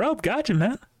and Grub got you,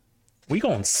 man. We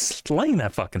gonna sling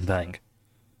that fucking thing.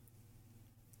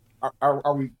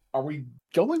 Are we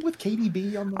going with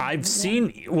KDB on the? I've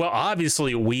seen. Well,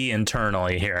 obviously, we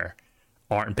internally here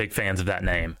aren't big fans of that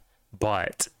name,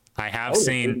 but I have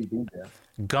seen KDB,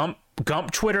 yeah.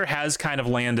 Gump Twitter has kind of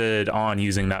landed on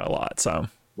using that a lot. So,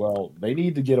 well, they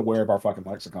need to get aware of our fucking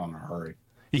lexicon in a hurry.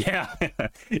 yeah,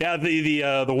 yeah.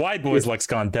 The Wide Boys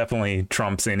lexicon definitely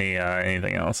trumps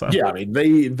anything else. So. Yeah, I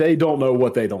mean they don't know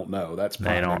what they don't know. That's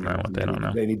They don't know what they don't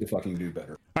know. They need to fucking do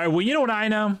better. All right. Well, you know what I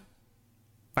know?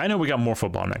 I know we got more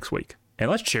football next week, and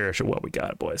let's cherish what we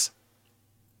got, boys.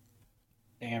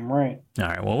 Damn right. All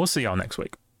right. Well, we'll see y'all next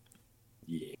week.